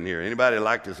pioneers in here? Anybody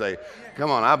like to say, come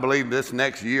on, I believe this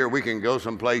next year we can go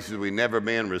some places we've never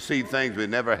been, receive things we've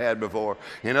never had before.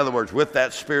 In other words, with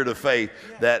that spirit of faith,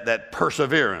 that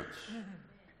perseverance.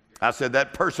 I said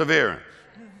that perseverance.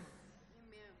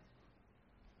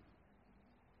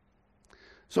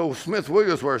 So Smith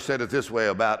Wigglesworth said it this way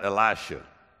about Elisha.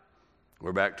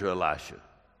 We're back to Elisha.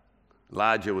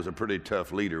 Elijah was a pretty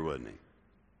tough leader, wasn't he?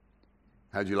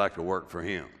 How'd you like to work for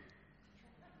him?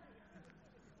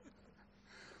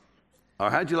 Or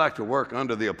how'd you like to work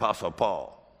under the Apostle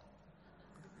Paul?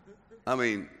 I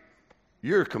mean,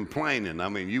 you're complaining. I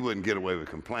mean, you wouldn't get away with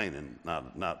complaining,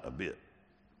 not a bit.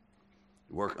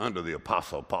 Work under the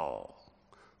Apostle Paul.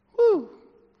 Woo!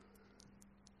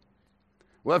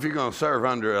 Well, if you're going to serve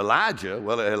under Elijah,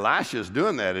 well, Elisha's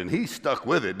doing that, and he stuck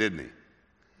with it, didn't he?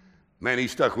 Man, he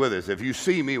stuck with us. If you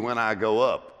see me when I go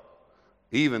up,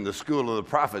 even the school of the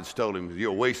prophets told him,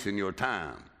 you're wasting your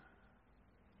time.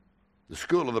 The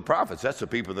school of the prophets, that's the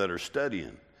people that are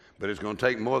studying. But it's going to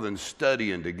take more than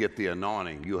studying to get the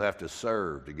anointing. You'll have to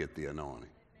serve to get the anointing.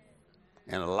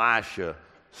 And Elisha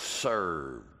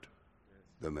served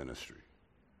the ministry.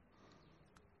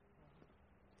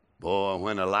 Boy,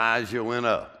 when Elijah went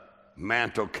up,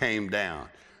 mantle came down.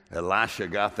 Elisha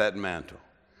got that mantle.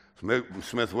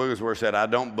 Smith Wigglesworth said, I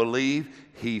don't believe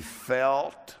he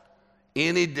felt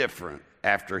any different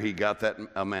after he got that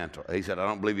mantle. He said, I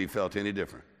don't believe he felt any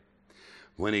different.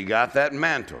 When he got that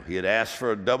mantle, he had asked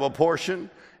for a double portion,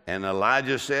 and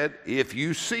Elijah said, if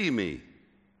you see me.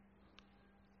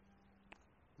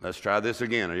 Let's try this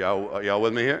again. Are y'all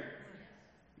with me here?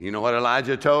 You know what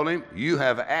Elijah told him? You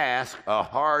have asked a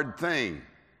hard thing.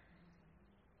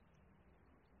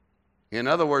 In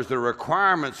other words, the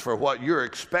requirements for what you're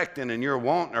expecting and you're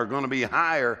wanting are going to be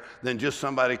higher than just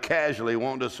somebody casually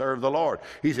wanting to serve the Lord.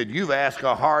 He said, you've asked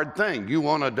a hard thing. You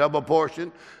want a double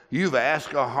portion? You've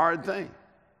asked a hard thing.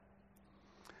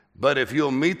 But if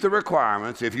you'll meet the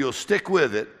requirements, if you'll stick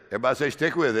with it, everybody say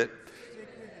stick with it.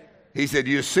 He said,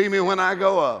 you see me when I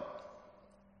go up.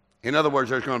 In other words,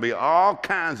 there's going to be all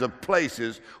kinds of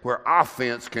places where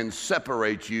offense can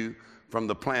separate you from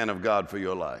the plan of God for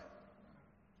your life,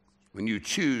 when you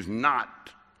choose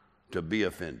not to be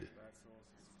offended.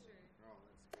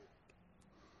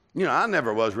 You know, I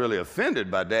never was really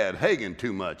offended by Dad Hagin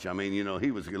too much. I mean, you know,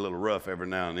 he was a little rough every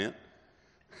now and then.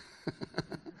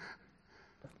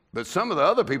 But some of the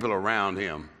other people around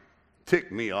him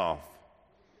ticked me off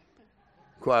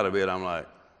quite a bit. I'm like,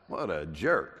 what a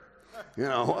jerk. You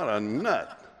know, what a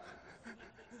nut.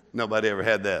 Nobody ever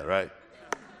had that, right?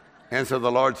 And so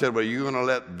the Lord said, well, are you going to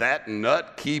let that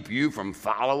nut keep you from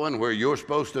following where you're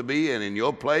supposed to be and in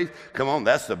your place? Come on,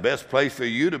 that's the best place for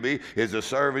you to be, is to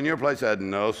serve in your place. I said,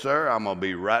 no, sir, I'm going to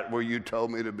be right where you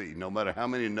told me to be, no matter how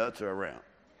many nuts are around.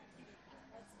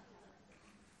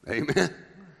 Amen?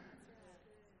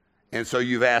 And so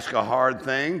you've asked a hard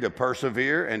thing, to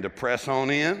persevere and to press on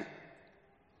in,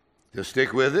 to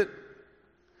stick with it.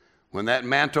 When that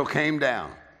mantle came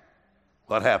down,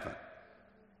 what happened?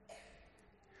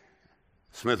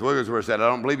 Smith Wigglesworth said, I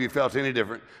don't believe he felt any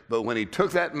different, but when he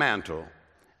took that mantle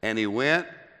and he went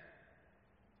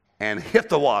and hit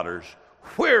the waters,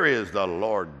 where is the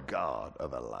Lord God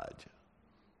of Elijah?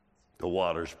 The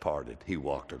waters parted. He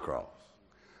walked across.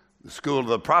 The School of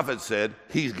the Prophets said,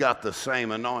 he's got the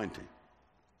same anointing.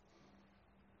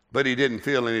 But he didn't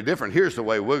feel any different. Here's the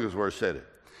way Wigglesworth said it.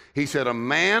 He said, a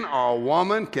man or a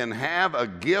woman can have a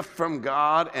gift from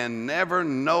God and never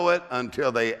know it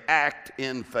until they act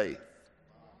in faith.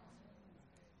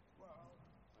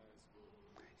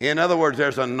 In other words,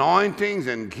 there's anointings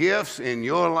and gifts in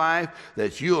your life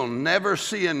that you'll never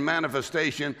see in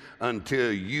manifestation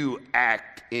until you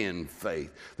act in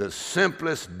faith. The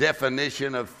simplest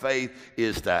definition of faith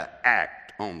is to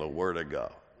act on the Word of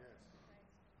God.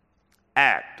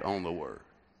 Act on the Word.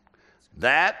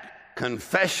 That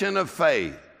confession of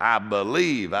faith, I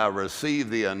believe I receive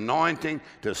the anointing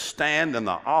to stand in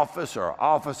the office or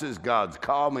offices God's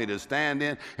called me to stand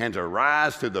in and to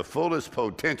rise to the fullest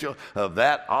potential of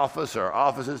that office or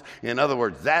offices. In other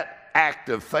words, that act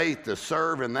of faith to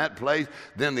serve in that place,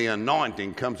 then the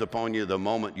anointing comes upon you the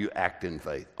moment you act in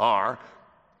faith. Or,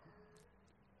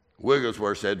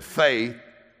 Wigglesworth said, faith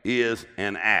is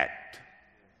an act.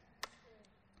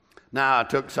 Now, I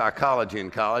took psychology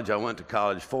in college. I went to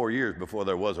college 4 years before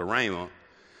there was a Rhema.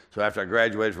 So after I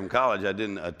graduated from college, I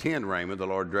didn't attend Rhema. The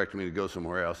Lord directed me to go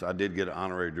somewhere else. I did get an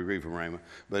honorary degree from Rhema.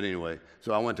 But anyway,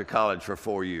 so I went to college for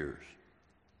 4 years.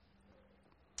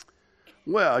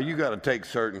 Well, you got to take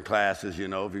certain classes, you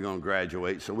know, if you're going to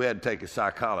graduate. So we had to take a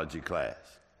psychology class.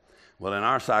 Well, in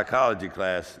our psychology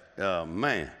class,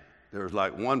 man, there was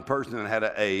like one person that had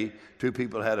an A, 2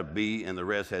 people had a B, and the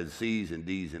rest had C's and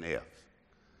D's and F's.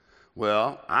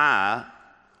 Well, I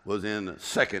was in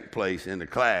second place in the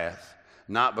class,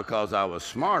 not because I was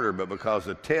smarter, but because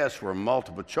the tests were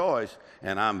multiple choice,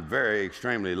 and I'm very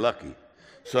extremely lucky.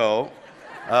 So,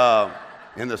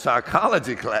 in the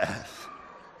psychology class,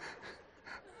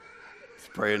 let's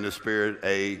pray in the Spirit,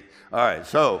 A. All right,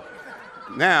 so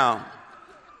now,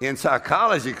 in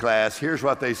psychology class, here's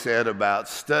what they said about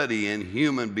studying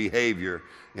human behavior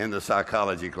in the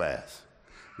psychology class.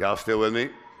 Y'all still with me?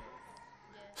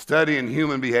 Studying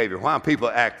human behavior, why people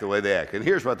act the way they act. And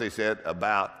here's what they said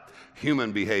about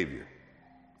human behavior.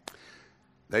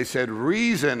 They said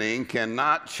reasoning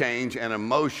cannot change an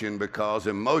emotion because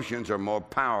emotions are more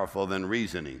powerful than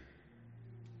reasoning.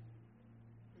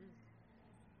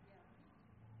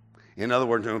 In other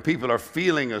words, when people are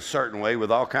feeling a certain way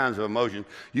with all kinds of emotions,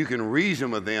 you can reason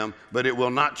with them, but it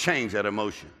will not change that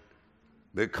emotion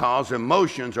because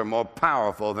emotions are more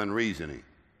powerful than reasoning.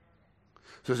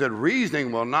 So it said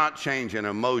reasoning will not change an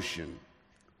emotion,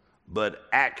 but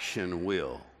action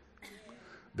will.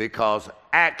 Because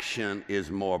action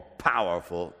is more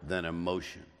powerful than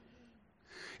emotion.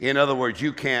 In other words,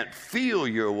 you can't feel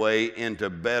your way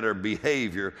into better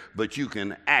behavior, but you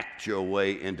can act your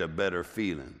way into better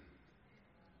feeling.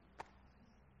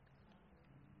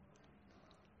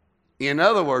 In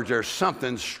other words, there's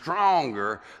something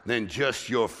stronger than just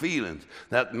your feelings.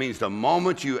 That means the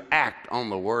moment you act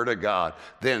on the Word of God,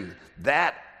 then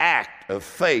that act of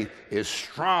faith is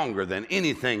stronger than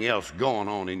anything else going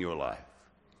on in your life.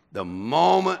 The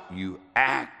moment you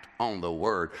act on the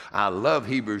word. I love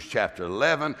Hebrews chapter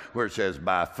 11 where it says,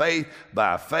 by faith,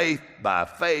 by faith, by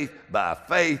faith, by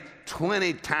faith.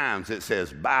 20 times it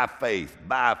says, by faith,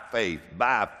 by faith,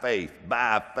 by faith,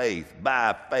 by faith,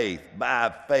 by faith,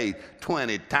 by faith.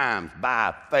 20 times,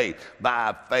 by faith,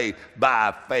 by faith,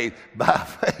 by faith, by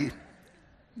faith.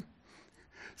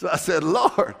 So I said,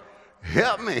 Lord,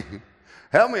 help me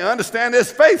understand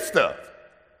this faith stuff.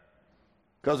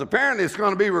 Because apparently it's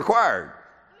going to be required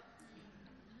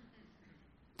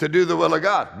to do the will of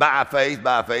God by faith,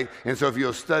 by faith. And so if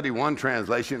you'll study one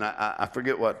translation, I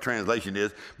forget what translation it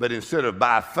is, but instead of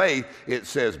by faith, it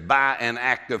says by an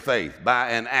act of faith, by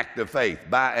an act of faith,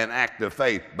 by an act of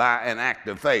faith, by an act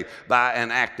of faith, by an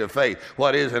act of faith.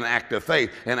 What is an act of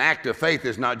faith? An act of faith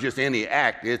is not just any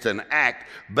act, it's an act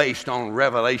based on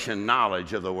revelation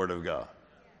knowledge of the Word of God.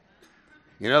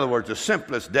 In other words, the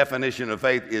simplest definition of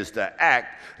faith is to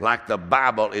act like the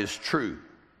Bible is true.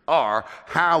 Or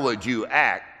how would you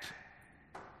act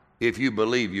if you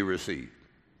believe you received?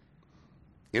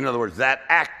 In other words, that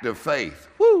act of faith,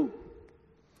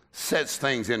 sets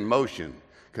things in motion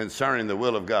concerning the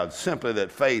will of God. Simply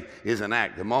that faith is an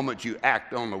act. The moment you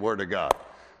act on the Word of God,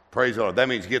 praise the Lord, that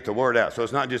means you get the Word out. So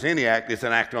it's not just any act, it's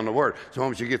an act on the Word. So the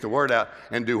moment you get the Word out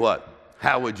and do what?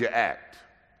 How would you act?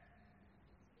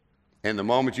 And the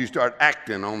moment you start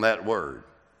acting on that Word,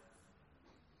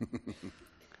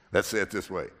 let's say it this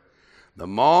way. The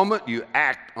moment you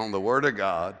act on the Word of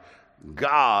God,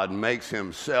 God makes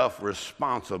Himself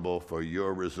responsible for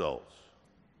your results.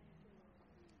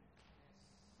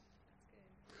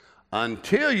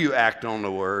 Until you act on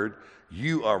the Word,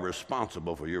 you are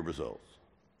responsible for your results.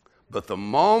 But the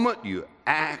moment you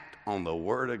act on the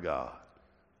Word of God,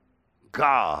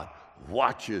 God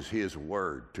watches His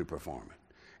Word to perform it.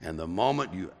 And the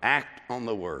moment you act on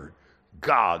the Word,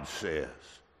 God says,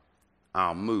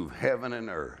 I'll move heaven and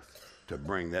earth to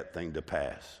bring that thing to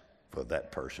pass for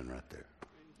that person right there.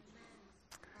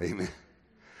 Amen.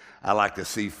 I like to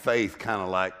see faith kind of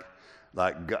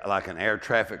like an air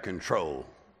traffic control.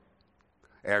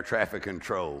 Air traffic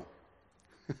control.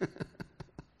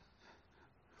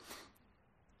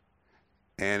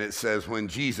 And it says, when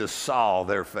Jesus saw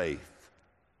their faith.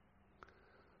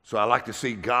 So I like to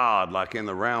see God like in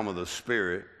the realm of the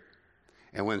Spirit.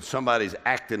 And when somebody's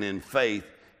acting in faith,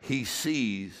 He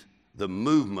sees the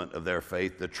movement of their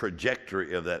faith, the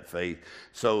trajectory of that faith.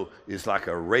 So it's like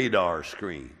a radar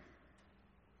screen.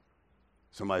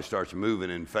 Somebody starts moving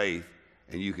in faith,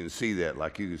 and you can see that.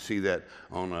 Like you can see that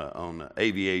on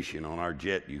aviation, on our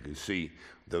jet. You can see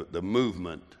the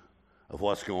movement of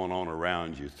what's going on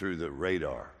around you through the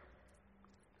radar.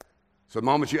 So the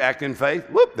moment you act in faith,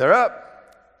 whoop, they're up.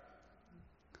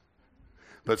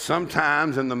 But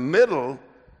sometimes in the middle,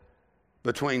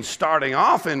 between starting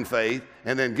off in faith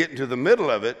and then getting to the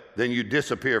middle of it, then you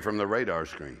disappear from the radar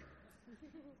screen.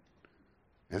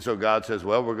 And so God says,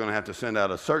 well, we're going to have to send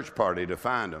out a search party to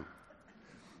find them.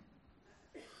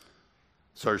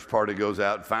 Search party goes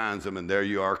out, finds them, and there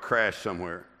you are, crashed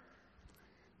somewhere.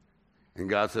 And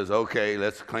God says, okay,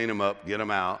 let's clean them up, get them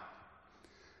out,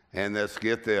 and let's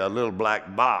get the little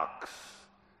black box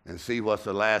and see what's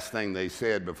the last thing they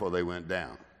said before they went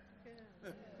down.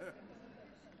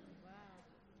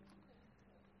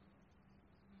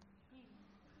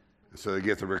 So they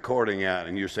get the recording out,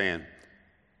 and you're saying,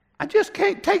 I just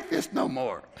can't take this no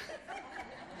more.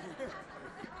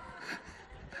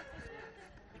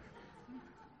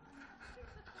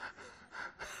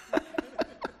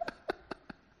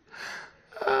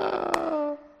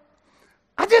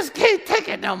 I just can't take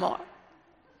it no more.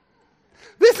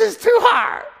 This is too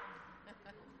hard.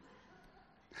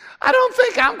 I don't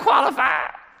think I'm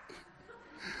qualified.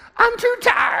 I'm too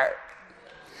tired.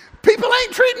 People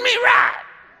ain't treating me right.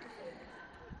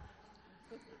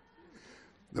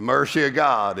 The mercy of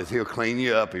God is He'll clean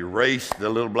you up, erase the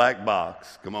little black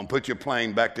box. Come on, put your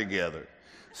plane back together.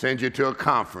 Send you to a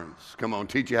conference. Come on,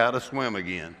 teach you how to swim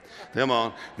again. Come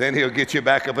on. Then He'll get you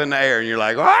back up in the air, and you're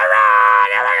like, all right,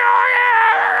 here we go,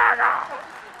 here we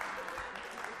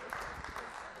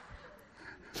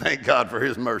go. Thank God for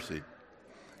His mercy.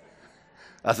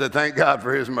 I said, thank God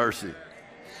for His mercy.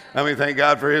 Thank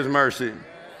God for His mercy.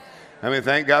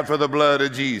 Thank God for the blood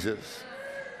of Jesus.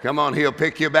 Come on, He'll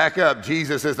pick you back up.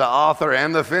 Jesus is the author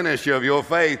and the finisher of your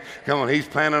faith. Come on, He's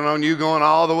planning on you going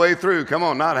all the way through. Come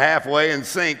on, not halfway and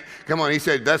sink. Come on, He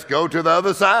said, let's go to the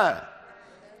other side.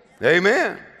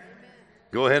 Amen.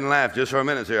 Go ahead and laugh just for a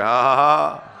minute here. Ha, ha,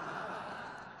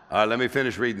 ha. All right, let me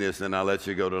finish reading this, then I'll let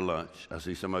you go to lunch. I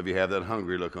see some of you have that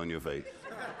hungry look on your face.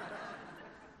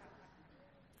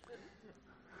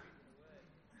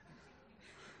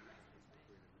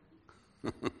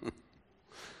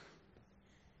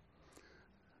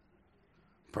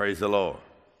 Praise the Lord.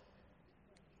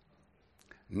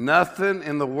 Nothing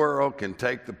in the world can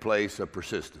take the place of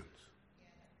persistence.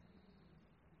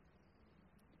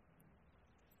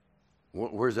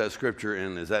 Where's that scripture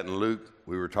in? Is that in Luke?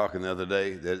 We were talking the other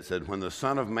day that it said, when the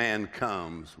Son of Man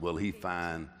comes, will he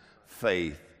find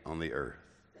faith on the earth?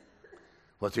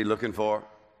 What's he looking for?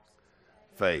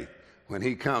 Faith. When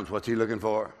he comes, what's he looking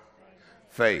for?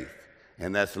 Faith.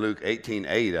 And that's Luke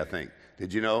 18:8, I think.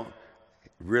 Did you know?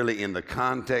 Really, in the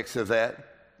context of that,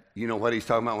 you know what he's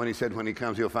talking about when he said when he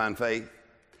comes, he'll find faith?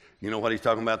 You know what he's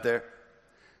talking about there?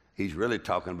 He's really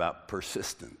talking about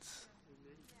persistence.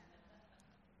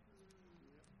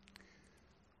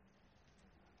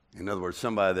 In other words,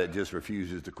 somebody that just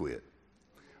refuses to quit,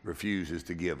 refuses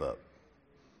to give up.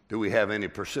 Do we have any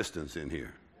persistence in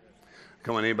here?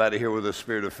 Come on, anybody here with a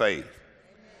spirit of faith?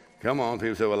 Come on,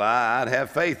 people say, well, I'd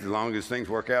have faith as long as things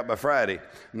work out by Friday.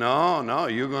 No,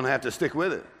 you're going to have to stick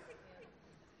with it.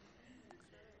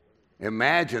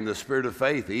 Imagine the spirit of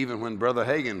faith even when Brother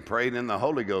Hagin prayed in the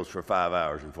Holy Ghost for 5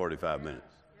 hours and 45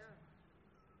 minutes.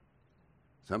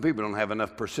 Some people don't have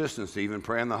enough persistence to even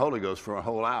pray in the Holy Ghost for a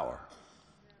whole hour.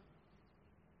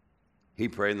 He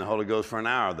prayed in the Holy Ghost for an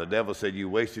hour. The devil said,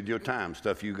 you wasted your time,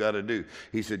 stuff you got to do.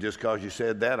 He said, just because you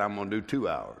said that, I'm going to do 2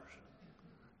 hours.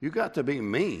 You got to be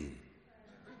mean.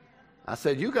 I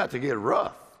said, you got to get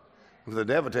rough. If the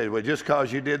devil tells you, well, just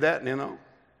because you did that, you know.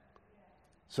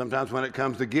 Sometimes when it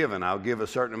comes to giving, I'll give a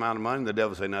certain amount of money, and the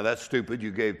devil say, now that's stupid, you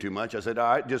gave too much. I said,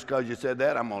 all right, just because you said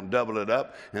that, I'm going to double it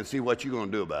up and see what you're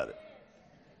going to do about it.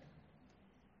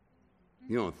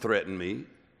 You don't threaten me.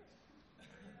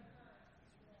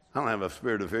 I don't have a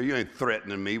spirit of fear. You ain't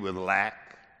threatening me with lack.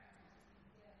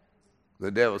 The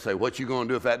devil say, what you going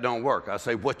to do if that don't work? I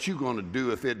say, what you going to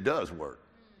do if it does work?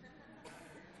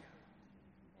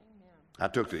 I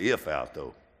took the if out,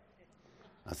 though.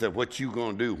 I said, what you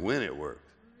going to do when it works?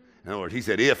 In other words, he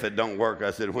said, if it don't work,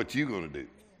 I said, what you going to do?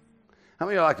 How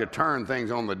many of you like to turn things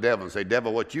on the devil and say,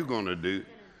 devil, what you going to do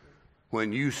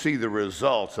when you see the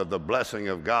results of the blessing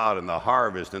of God and the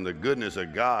harvest and the goodness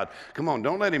of God? Come on,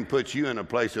 don't let him put you in a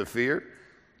place of fear.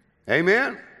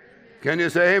 Amen? Can you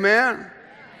say amen? Amen.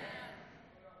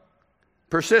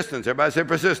 Persistence. Everybody say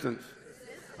persistence.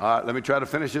 All right, let me try to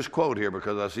finish this quote here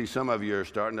because I see some of you are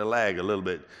starting to lag a little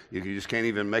bit. You just can't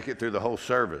even make it through the whole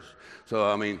service. So,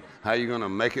 I mean, how are you going to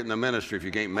make it in the ministry if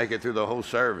you can't make it through the whole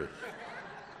service?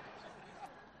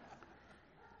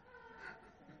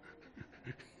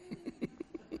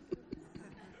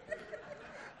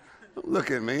 Look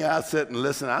at me. I sit and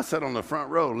listen. I sat on the front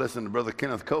row listening to Brother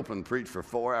Kenneth Copeland preach for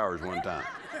 4 hours one time.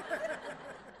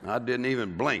 I didn't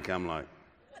even blink. I'm like,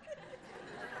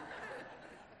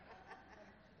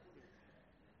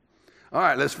 all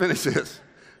right, let's finish this.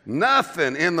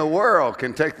 Nothing in the world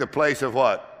can take the place of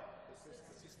what?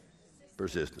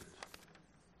 Persistence.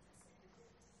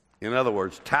 In other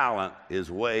words, talent is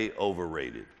way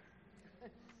overrated.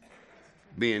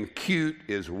 Being cute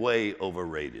is way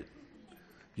overrated.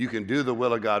 You can do the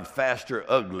will of God fast or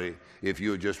ugly if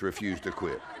you just refuse to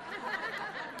quit.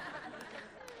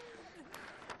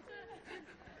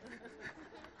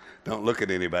 Don't look at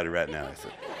anybody right now. I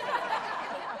said.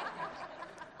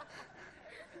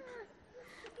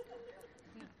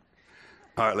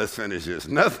 All right, let's finish this.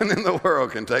 Nothing in the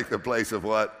world can take the place of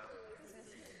what?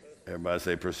 Everybody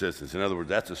say persistence. In other words,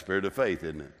 that's a spirit of faith,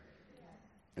 isn't it?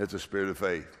 It's a spirit of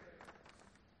faith.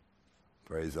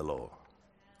 Praise the Lord.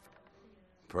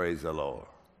 Praise the Lord.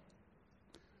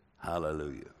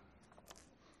 Hallelujah.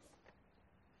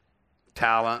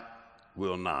 Talent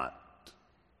will not.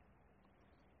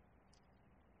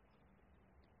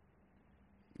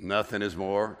 Nothing is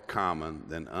more common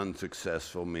than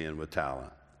unsuccessful men with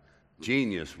talent.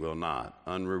 Genius will not.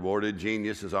 Unrewarded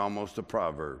genius is almost a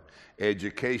proverb.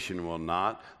 Education will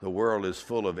not. The world is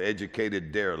full of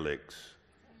educated derelicts.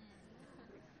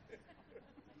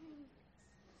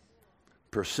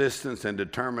 Persistence and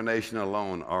determination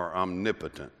alone are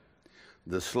omnipotent.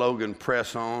 The slogan,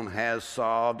 press on, has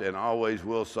solved and always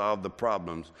will solve the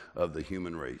problems of the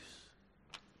human race.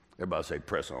 Everybody say,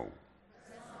 press on.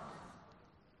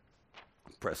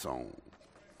 Press on.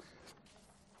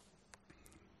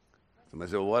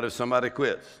 Somebody said, well, what if somebody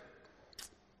quits?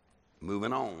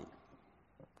 Moving on.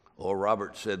 Or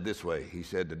Robert said this way. He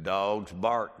said, the dogs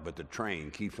bark, but the train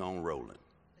keeps on rolling.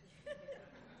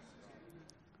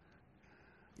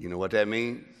 You know what that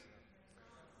means?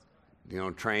 You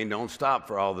know, train don't stop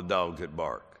for all the dogs that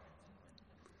bark.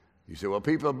 You say, well,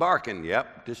 people are barking.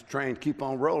 Yep, this train keep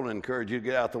on rolling. Encourage you to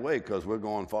get out the way because we're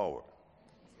going forward.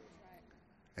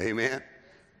 Amen?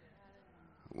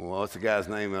 Well, what's the guy's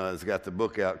name? He's got the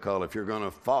book out called If You're Going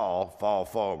to Fall, Fall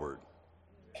Forward.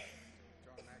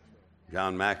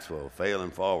 John Maxwell,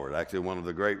 failing forward, actually one of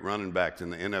the great running backs in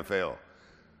the NFL,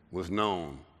 was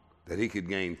known that he could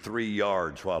gain 3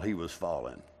 yards while he was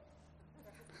falling.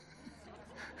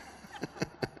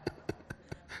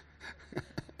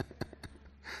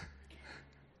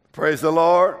 Praise the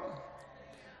Lord.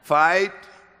 Fight.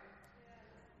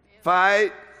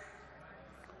 Fight.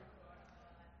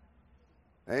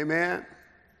 Amen.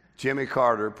 Jimmy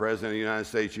Carter, President of the United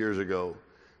States years ago,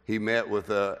 he met with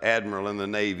an admiral in the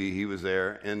Navy. He was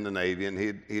there in the Navy, and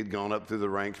he'd gone up through the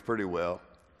ranks pretty well.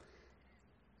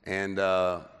 And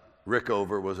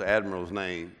Rickover was the admiral's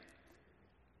name.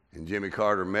 And Jimmy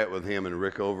Carter met with him, and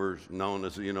Rickover's known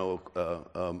as,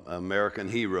 American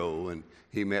hero. And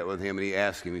he met with him, and he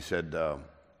asked him, he said,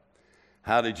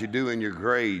 how did you do in your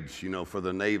grades, for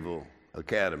the Naval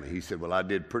Academy? He said, well, I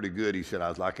did pretty good. He said, I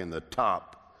was like in the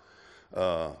top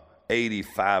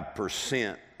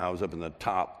 85%. I was up in the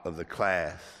top of the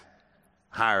class,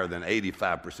 higher than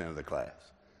 85% of the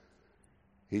class.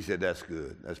 He said, that's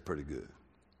good. That's pretty good.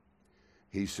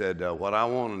 He said, what I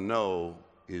want to know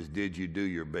is, did you do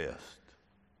your best?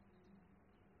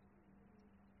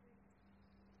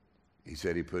 He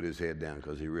said he put his head down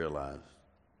because he realized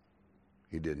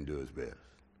he didn't do his best.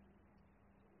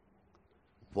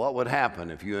 What would happen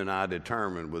if you and I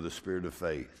determined with the spirit of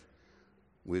faith,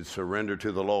 we'd surrender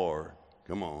to the Lord,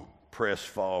 come on, press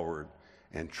forward,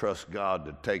 and trust God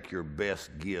to take your best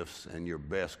gifts and your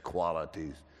best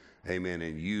qualities, amen,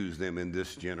 and use them in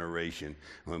this generation.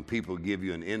 When people give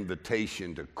you an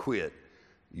invitation to quit,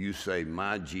 you say,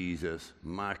 my Jesus,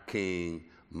 my King,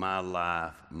 my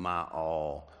life, my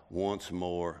all. Once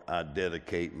more, I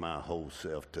dedicate my whole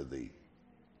self to thee.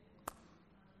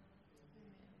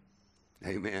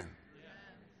 Amen.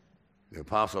 The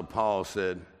Apostle Paul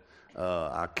said,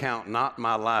 I count not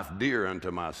my life dear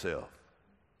unto myself,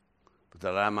 but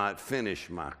that I might finish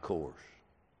my course.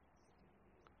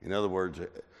 In other words, he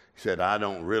said, I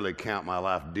don't really count my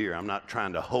life dear. I'm not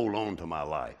trying to hold on to my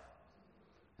life.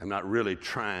 I'm not really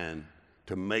trying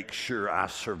to make sure I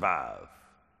survive.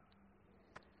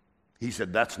 He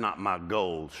said, that's not my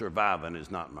goal. Surviving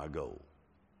is not my goal.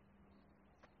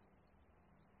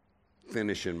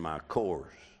 Finishing my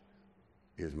course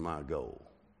is my goal.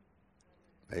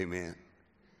 Amen.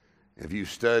 If you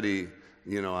study,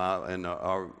 and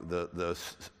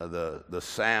the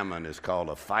salmon is called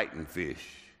a fighting fish.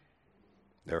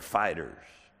 They're fighters.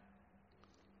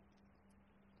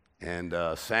 And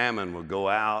salmon will go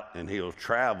out and he'll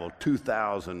travel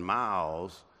 2,000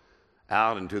 miles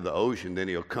out into the ocean. Then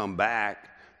he'll come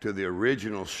back to the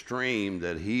original stream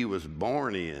that he was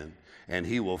born in, and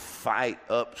he will fight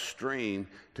upstream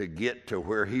to get to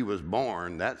where he was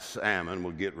born. That salmon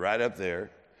will get right up there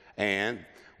and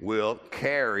will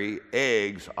carry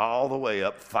eggs all the way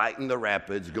up, fighting the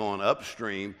rapids, going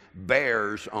upstream,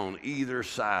 bears on either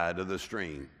side of the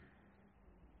stream.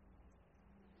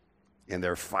 And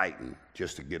they're fighting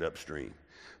just to get upstream.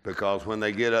 Because when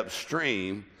they get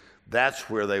upstream, that's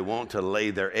where they want to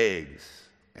lay their eggs.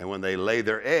 And when they lay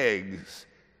their eggs,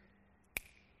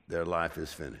 their life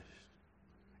is finished.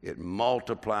 It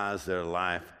multiplies their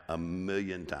life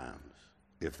 1,000,000 times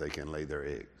if they can lay their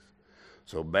eggs.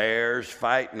 So bears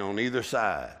fighting on either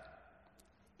side,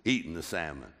 eating the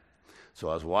salmon. So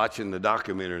I was watching the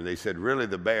documentary, and they said, really,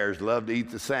 the bears love to eat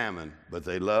the salmon, but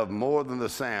they love more than the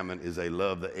salmon is they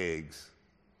love the eggs.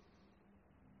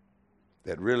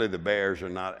 That really the bears are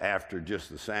not after just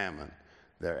the salmon,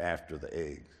 they're after the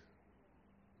eggs.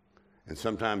 And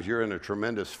sometimes you're in a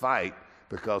tremendous fight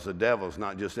because the devil's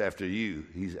not just after you,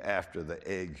 he's after the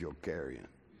eggs you're carrying.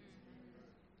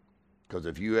 Because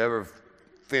if you ever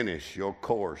finish your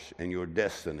course and your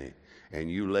destiny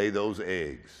and you lay those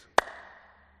eggs,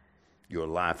 your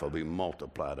life will be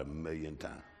multiplied 1,000,000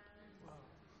 times.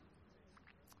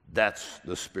 That's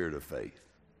the spirit of faith.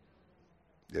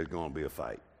 There's going to be a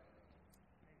fight.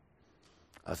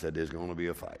 I said, there's going to be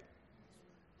a fight.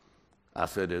 I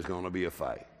said, there's going to be a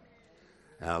fight.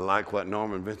 And I like what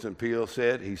Norman Vincent Peale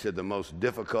said. He said, the most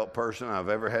difficult person I've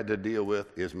ever had to deal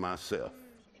with is myself.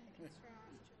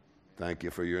 Thank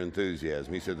you for your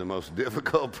enthusiasm. He said, the most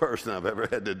difficult person I've ever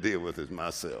had to deal with is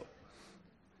myself.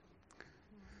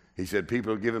 He said,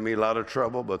 people are giving me a lot of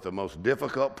trouble, but the most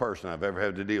difficult person I've ever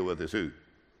had to deal with is who?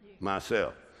 You.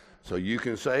 Myself. So you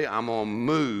can say, I'm going to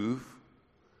move.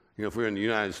 If we're in the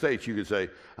United States, you could say,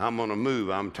 I'm going to move.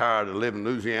 I'm tired of living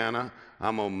in Louisiana.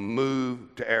 I'm going to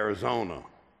move to Arizona.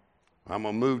 I'm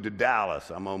going to move to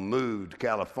Dallas. I'm going to move to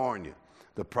California.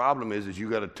 The problem is you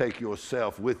got to take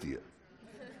yourself with you.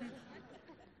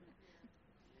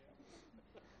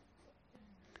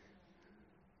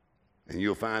 And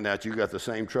you'll find out you got the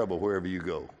same trouble wherever you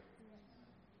go.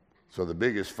 So the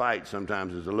biggest fight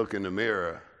sometimes is to look in the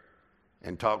mirror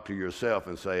and talk to yourself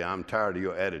and say, I'm tired of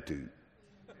your attitude.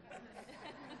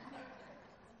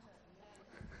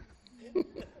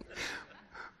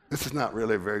 This is not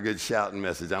really a very good shouting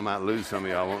message. I might lose some of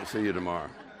you. I won't see you tomorrow.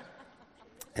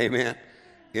 Amen.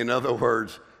 In other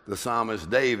words, the psalmist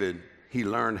David, he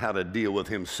learned how to deal with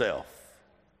himself.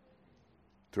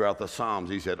 Throughout the Psalms,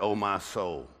 he said, oh, my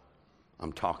soul,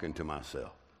 I'm talking to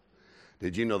myself.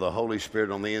 Did you know the Holy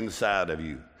Spirit on the inside of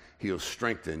you, he'll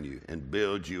strengthen you and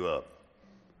build you up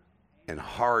and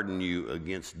harden you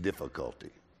against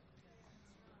difficulty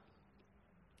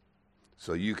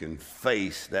so you can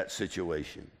face that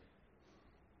situation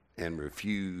and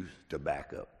refuse to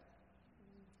back up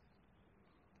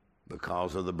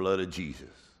because of the blood of Jesus,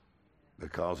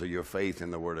 because of your faith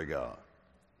in the Word of God.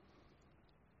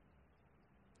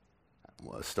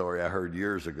 Well, a story I heard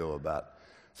years ago about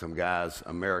some guys,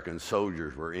 American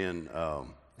soldiers, were in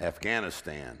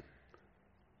Afghanistan,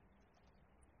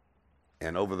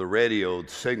 and over the radio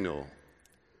signal,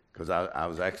 because I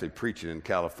was actually preaching in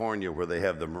California where they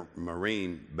have the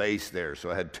Marine base there, so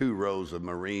I had 2 rows of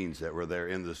Marines that were there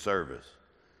in the service.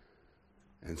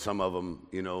 And some of them,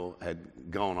 you know, had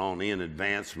gone on in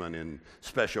advancement in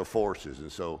special forces.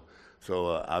 And so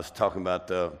I was talking about,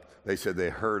 they said they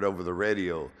heard over the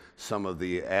radio some of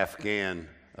the Afghan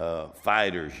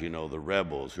fighters, you know, the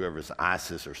rebels, whoever's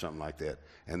ISIS or something like that.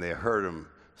 And they heard them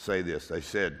say this. They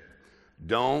said,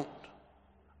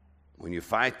 when you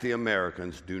fight the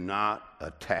Americans, do not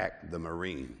attack the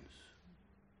Marines.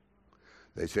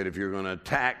 They said if you're going to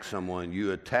attack someone,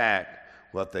 you attack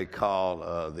what they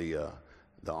call the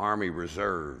Army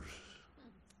Reserves.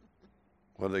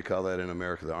 What do they call that in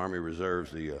America? The Army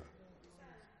Reserves,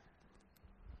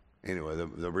 anyway,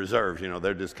 the reserves, you know,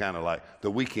 they're just kind of like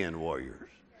the weekend warriors.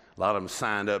 A lot of them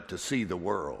signed up to see the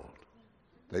world.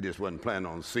 They just wasn't planning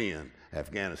on seeing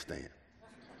Afghanistan.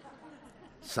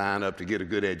 Sign up to get a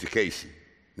good education.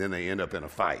 Then they end up in a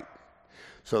fight.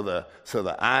 So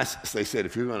the ISIS, they said,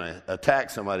 if you're going to attack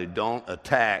somebody, don't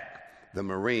attack the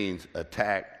Marines,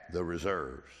 attack the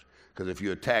reserves. Because if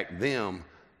you attack them,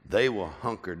 they will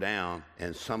hunker down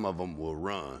and some of them will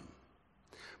run.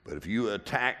 But if you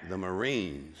attack the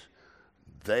Marines,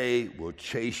 they will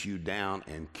chase you down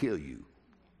and kill you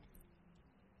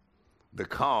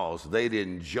because they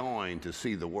didn't join to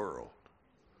see the world.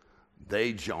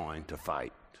 They joined to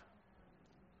fight.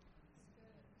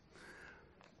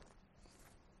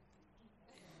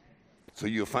 So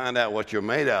you'll find out what you're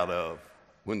made out of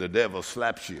when the devil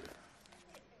slaps you,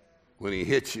 when he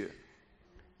hits you,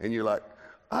 and you're like,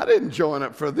 I didn't join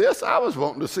up for this. I was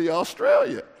wanting to see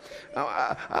Australia.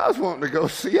 I was wanting to go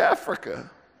see Africa.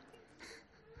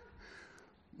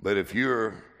 But if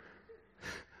we're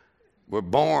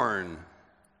born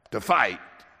to fight,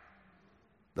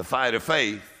 the fight of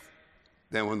faith,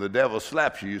 then when the devil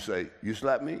slaps you, you say, you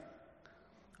slap me?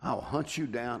 I'll hunt you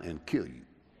down and kill you.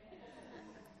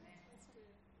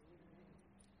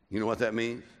 You know what that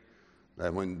means?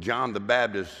 That when John the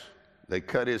Baptist, they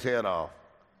cut his head off,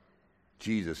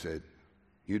 Jesus said,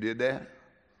 you did that?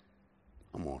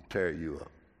 I'm going to tear you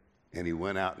up. And he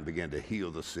went out and began to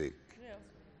heal the sick.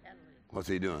 What's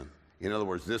he doing? In other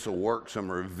words, this will work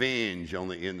some revenge on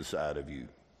the inside of you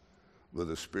with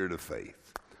a spirit of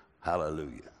faith.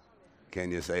 Hallelujah. Can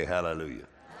you say hallelujah?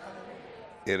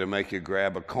 It'll make you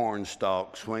grab a corn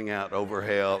stalk, swing out over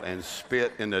hell, and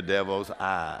spit in the devil's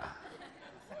eye.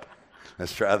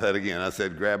 Let's try that again. I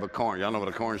said grab a corn. Y'all know what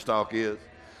a corn stalk is?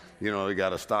 You know, you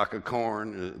got a stalk of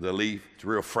corn, the leaf, it's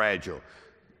real fragile.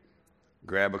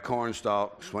 Grab a corn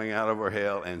stalk, swing out over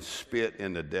hell, and spit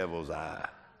in the devil's eye.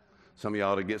 Some of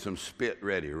y'all ought to get some spit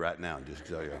ready right now, just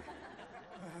so you.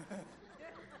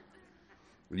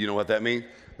 You know what that means?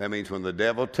 That means when the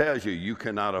devil tells you you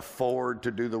cannot afford to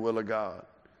do the will of God,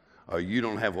 or you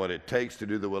don't have what it takes to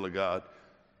do the will of God,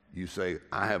 you say,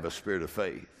 I have a spirit of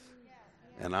faith,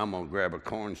 and I'm going to grab a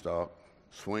corn stalk,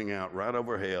 swing out right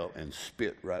over hell, and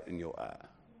spit right in your eye.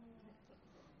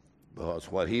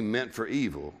 Because what he meant for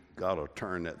evil, God will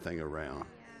turn that thing around.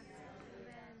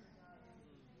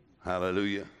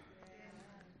 Hallelujah.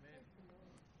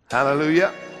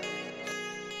 Hallelujah.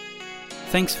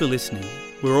 Thanks for listening.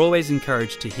 We're always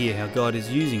encouraged to hear how God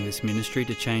is using this ministry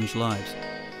to change lives.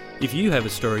 If you have a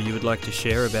story you would like to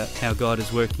share about how God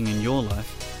is working in your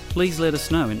life, please let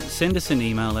us know and send us an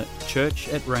email at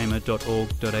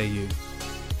church@rhema.org.au.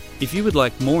 If you would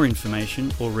like more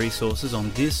information or resources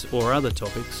on this or other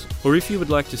topics, or if you would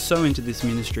like to sow into this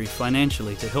ministry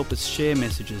financially to help us share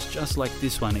messages just like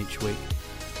this one each week,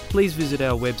 please visit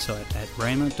our website at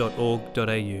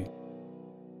rhema.org.au.